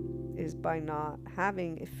mindset, is by not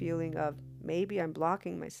having a feeling of maybe I'm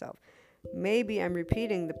blocking myself, maybe I'm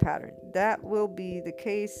repeating the pattern. That will be the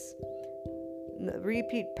case.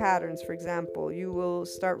 Repeat patterns, for example, you will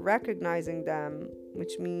start recognizing them,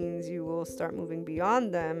 which means you will start moving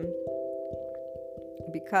beyond them,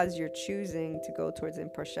 because you're choosing to go towards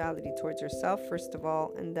impartiality, towards yourself first of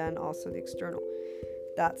all, and then also the external.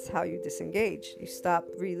 That's how you disengage. You stop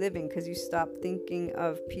reliving, because you stop thinking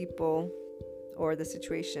of people or the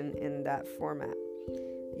situation in that format.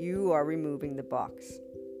 You are removing the box.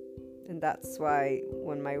 And that's why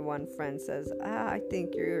when my one friend says, I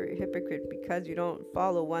think you're a hypocrite because you don't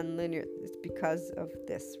follow one linear, it's because of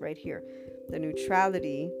this right here. The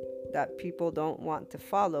neutrality that people don't want to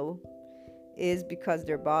follow is because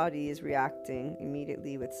their body is reacting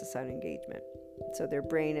immediately with societal engagement. So their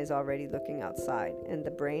brain is already looking outside, and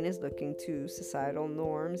the brain is looking to societal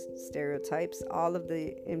norms, stereotypes, all of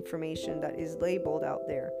the information that is labeled out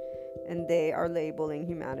there. And they are labeling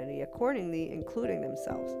humanity accordingly, including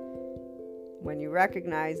themselves. When you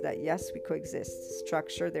recognize that, yes, we coexist,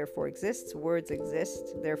 structure therefore exists, words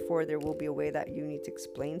exist, therefore there will be a way that you need to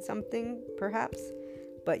explain something, perhaps,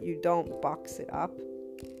 but you don't box it up,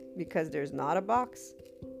 because there's not a box.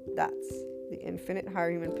 That's the infinite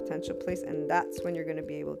higher human potential place, and that's when you're going to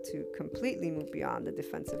be able to completely move beyond the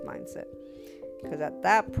defensive mindset. Because at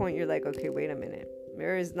that point, you're like, okay, wait a minute.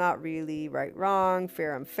 There is not really right, wrong,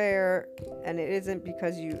 fair, unfair, and it isn't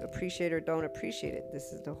because you appreciate or don't appreciate it.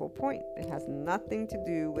 This is the whole point. It has nothing to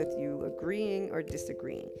do with you agreeing or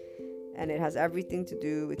disagreeing, and it has everything to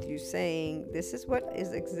do with you saying, this is what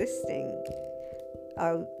is existing.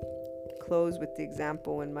 I'll close with the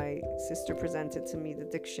example when my sister presented to me the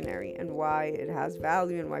dictionary and why it has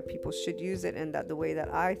value and why people should use it, and that the way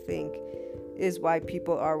that I think is why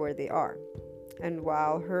people are where they are. And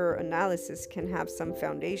while her analysis can have some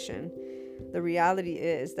foundation, the reality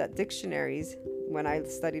is that dictionaries, when I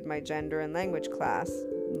studied my gender and language class,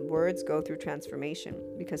 words go through transformation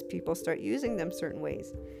because people start using them certain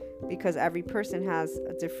ways, because every person has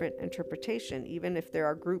a different interpretation. Even if there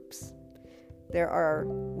are groups, there are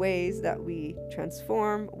ways that we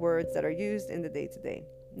transform words that are used in the day-to-day.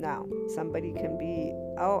 Now, somebody can be,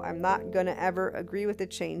 I'm not going to ever agree with it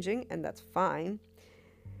changing, and that's fine.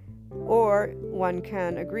 Or one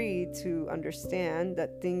can agree to understand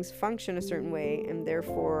that things function a certain way, and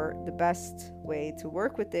therefore the best way to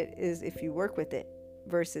work with it is if you work with it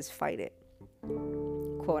versus fight it,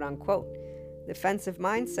 quote unquote. Defensive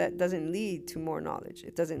mindset doesn't lead to more knowledge.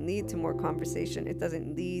 It doesn't lead to more conversation. It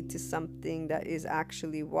doesn't lead to something that is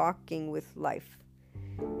actually walking with life.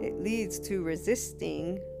 It leads to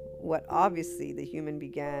resisting what obviously the human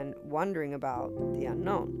began wondering about, the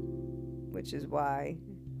unknown, which is why,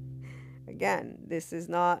 again, this is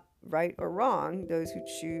not right or wrong. Those who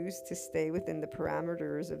choose to stay within the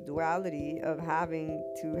parameters of duality, of having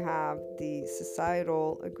to have the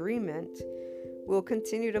societal agreement, will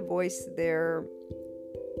continue to voice their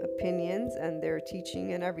opinions and their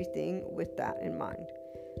teaching and everything with that in mind.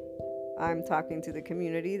 I'm talking to the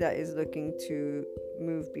community that is looking to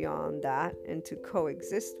move beyond that and to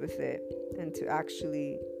coexist with it, and to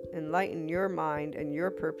actually enlighten your mind and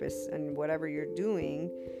your purpose and whatever you're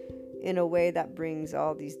doing in a way that brings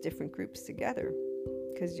all these different groups together,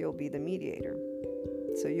 because you'll be the mediator.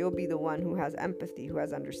 So you'll be the one who has empathy, who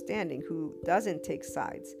has understanding, who doesn't take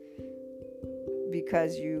sides,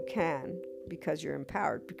 because you can, because you're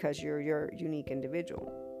empowered, because you're your unique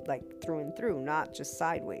individual, like through and through, not just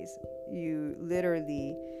sideways. You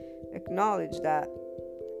literally acknowledge that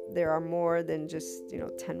there are more than just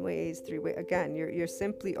 10 ways, 3 ways. Again, you're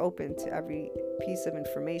simply open to every piece of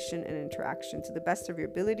information and interaction to the best of your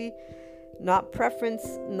ability. Not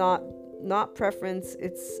preference, not preference.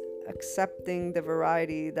 It's accepting the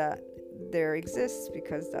variety that there exists,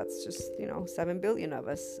 because that's just 7 billion of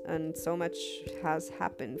us, and so much has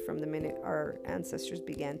happened from the minute our ancestors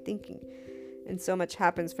began thinking. And so much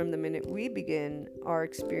happens from the minute we begin our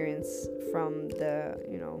experience, from the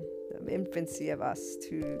infancy of us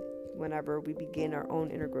to whenever we begin our own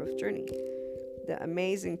inner growth journey. The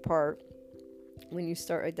amazing part, when you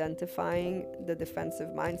start identifying the defensive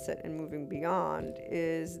mindset and moving beyond,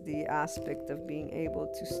 is the aspect of being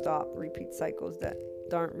able to stop repeat cycles that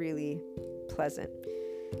aren't really pleasant.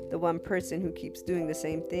 The one person who keeps doing the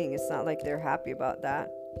same thing, it's not like they're happy about that.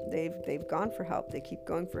 They've gone for help. They keep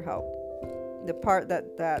going for help. The part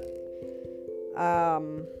that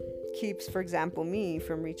keeps, for example, me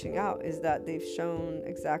from reaching out is that they've shown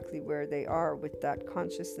exactly where they are with that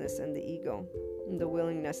consciousness and the ego and the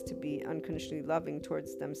willingness to be unconditionally loving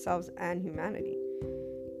towards themselves and humanity.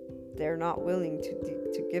 They're not willing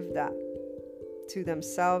to give that to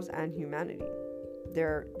themselves and humanity.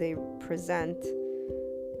 They present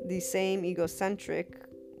the same egocentric,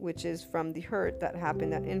 which is from the hurt that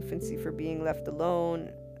happened at infancy for being left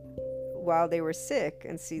alone while they were sick.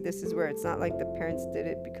 And see, this is where it's not like the parents did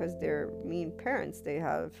it because they're mean parents.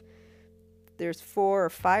 There's 4 or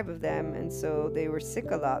 5 of them, and so they were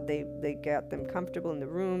sick a lot. They got them comfortable in the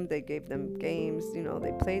room. They gave them games,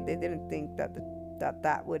 they played. They didn't think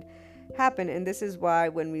that would happen. And this is why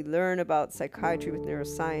when we learn about psychiatry with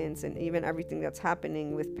neuroscience and even everything that's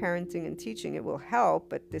happening with parenting and teaching, it will help,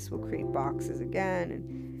 but this will create boxes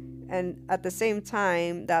again. And at the same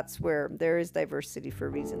time, that's where there is diversity for a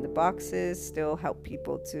reason. The boxes still help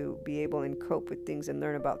people to be able and cope with things and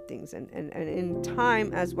learn about things. And in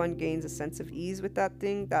time, as one gains a sense of ease with that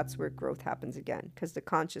thing, that's where growth happens again, because the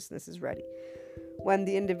consciousness is ready. When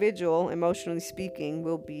the individual, emotionally speaking,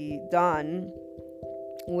 will be done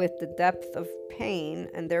with the depth of pain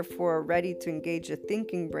and therefore ready to engage a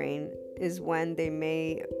thinking brain, is when they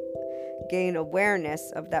may gain awareness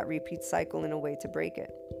of that repeat cycle in a way to break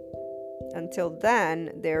it. Until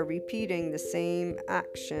then, they're repeating the same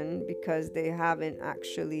action because they haven't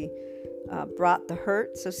actually brought the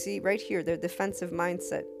hurt. So see, right here, their defensive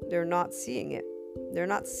mindset, they're not seeing it. They're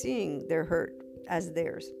not seeing their hurt as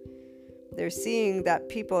theirs. They're seeing that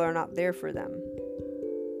people are not there for them.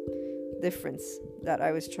 Difference that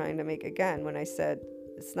I was trying to make again when I said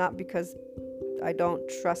it's not because I don't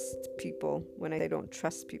trust people. When I say don't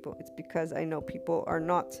trust people, it's because I know people are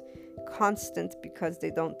not constant because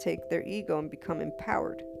they don't take their ego and become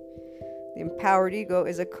empowered. The empowered ego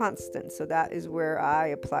is a constant. So that is where I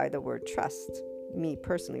apply the word trust, me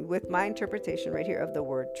personally, with my interpretation right here of the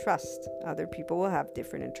word trust. Other people will have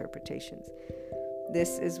different interpretations.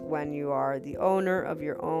 This is when you are the owner of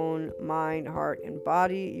your own mind, heart, and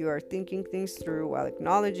body. You are thinking things through while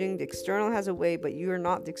acknowledging the external has a way, but you are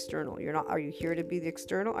not the external. You're not. Are you here to be the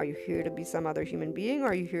external? Are you here to be some other human being? Or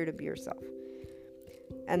are you here to be yourself?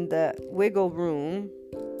 And the wiggle room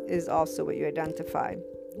is also what you identify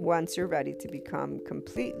once you're ready to become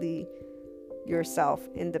completely yourself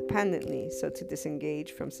independently. So to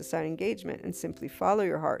disengage from society engagement and simply follow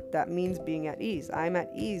your heart, that means being at ease. I'm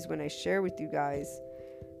at ease when I share with you guys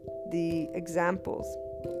the examples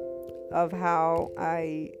of how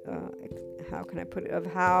of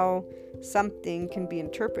how something can be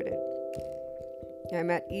interpreted.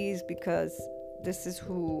 I'm at ease because this is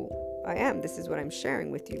who I am. This is what I'm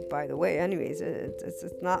sharing with you, by the way. Anyways, it's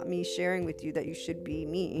not me sharing with you that you should be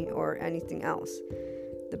me or anything else.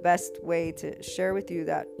 The best way to share with you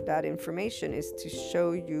that information is to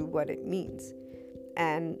show you what it means.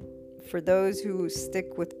 And for those who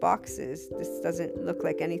stick with boxes, this doesn't look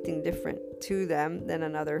like anything different to them than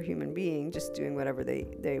another human being just doing whatever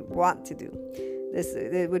they want to do.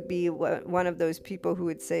 It would be one of those people who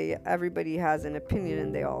would say everybody has an opinion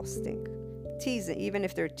and they all stink. Teasing, even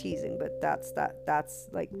if they're teasing, but that's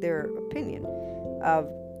like their opinion of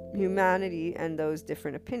humanity and those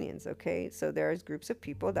different opinions. Okay, so there's groups of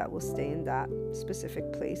people that will stay in that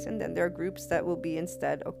specific place, and then there are groups that will be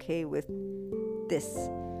instead okay with this.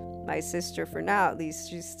 My sister, for now at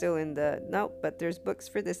least, she's still in the nope, but there's books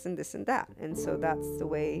for this and this and that. And so that's the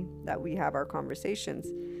way that we have our conversations.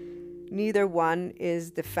 Neither one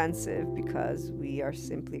is defensive because we are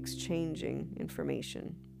simply exchanging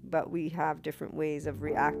information, but we have different ways of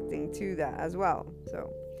reacting to that as well.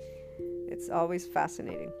 So it's always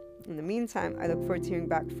fascinating. In the meantime, I look forward to hearing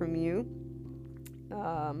back from you.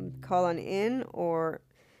 Call on in or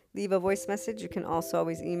leave a voice message. You can also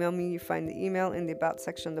always email me. You find the email in the About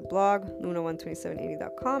section of the blog,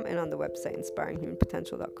 luna12780.com, and on the website,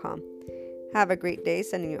 inspiringhumanpotential.com. Have a great day.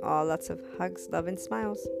 Sending you all lots of hugs, love, and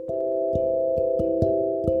smiles.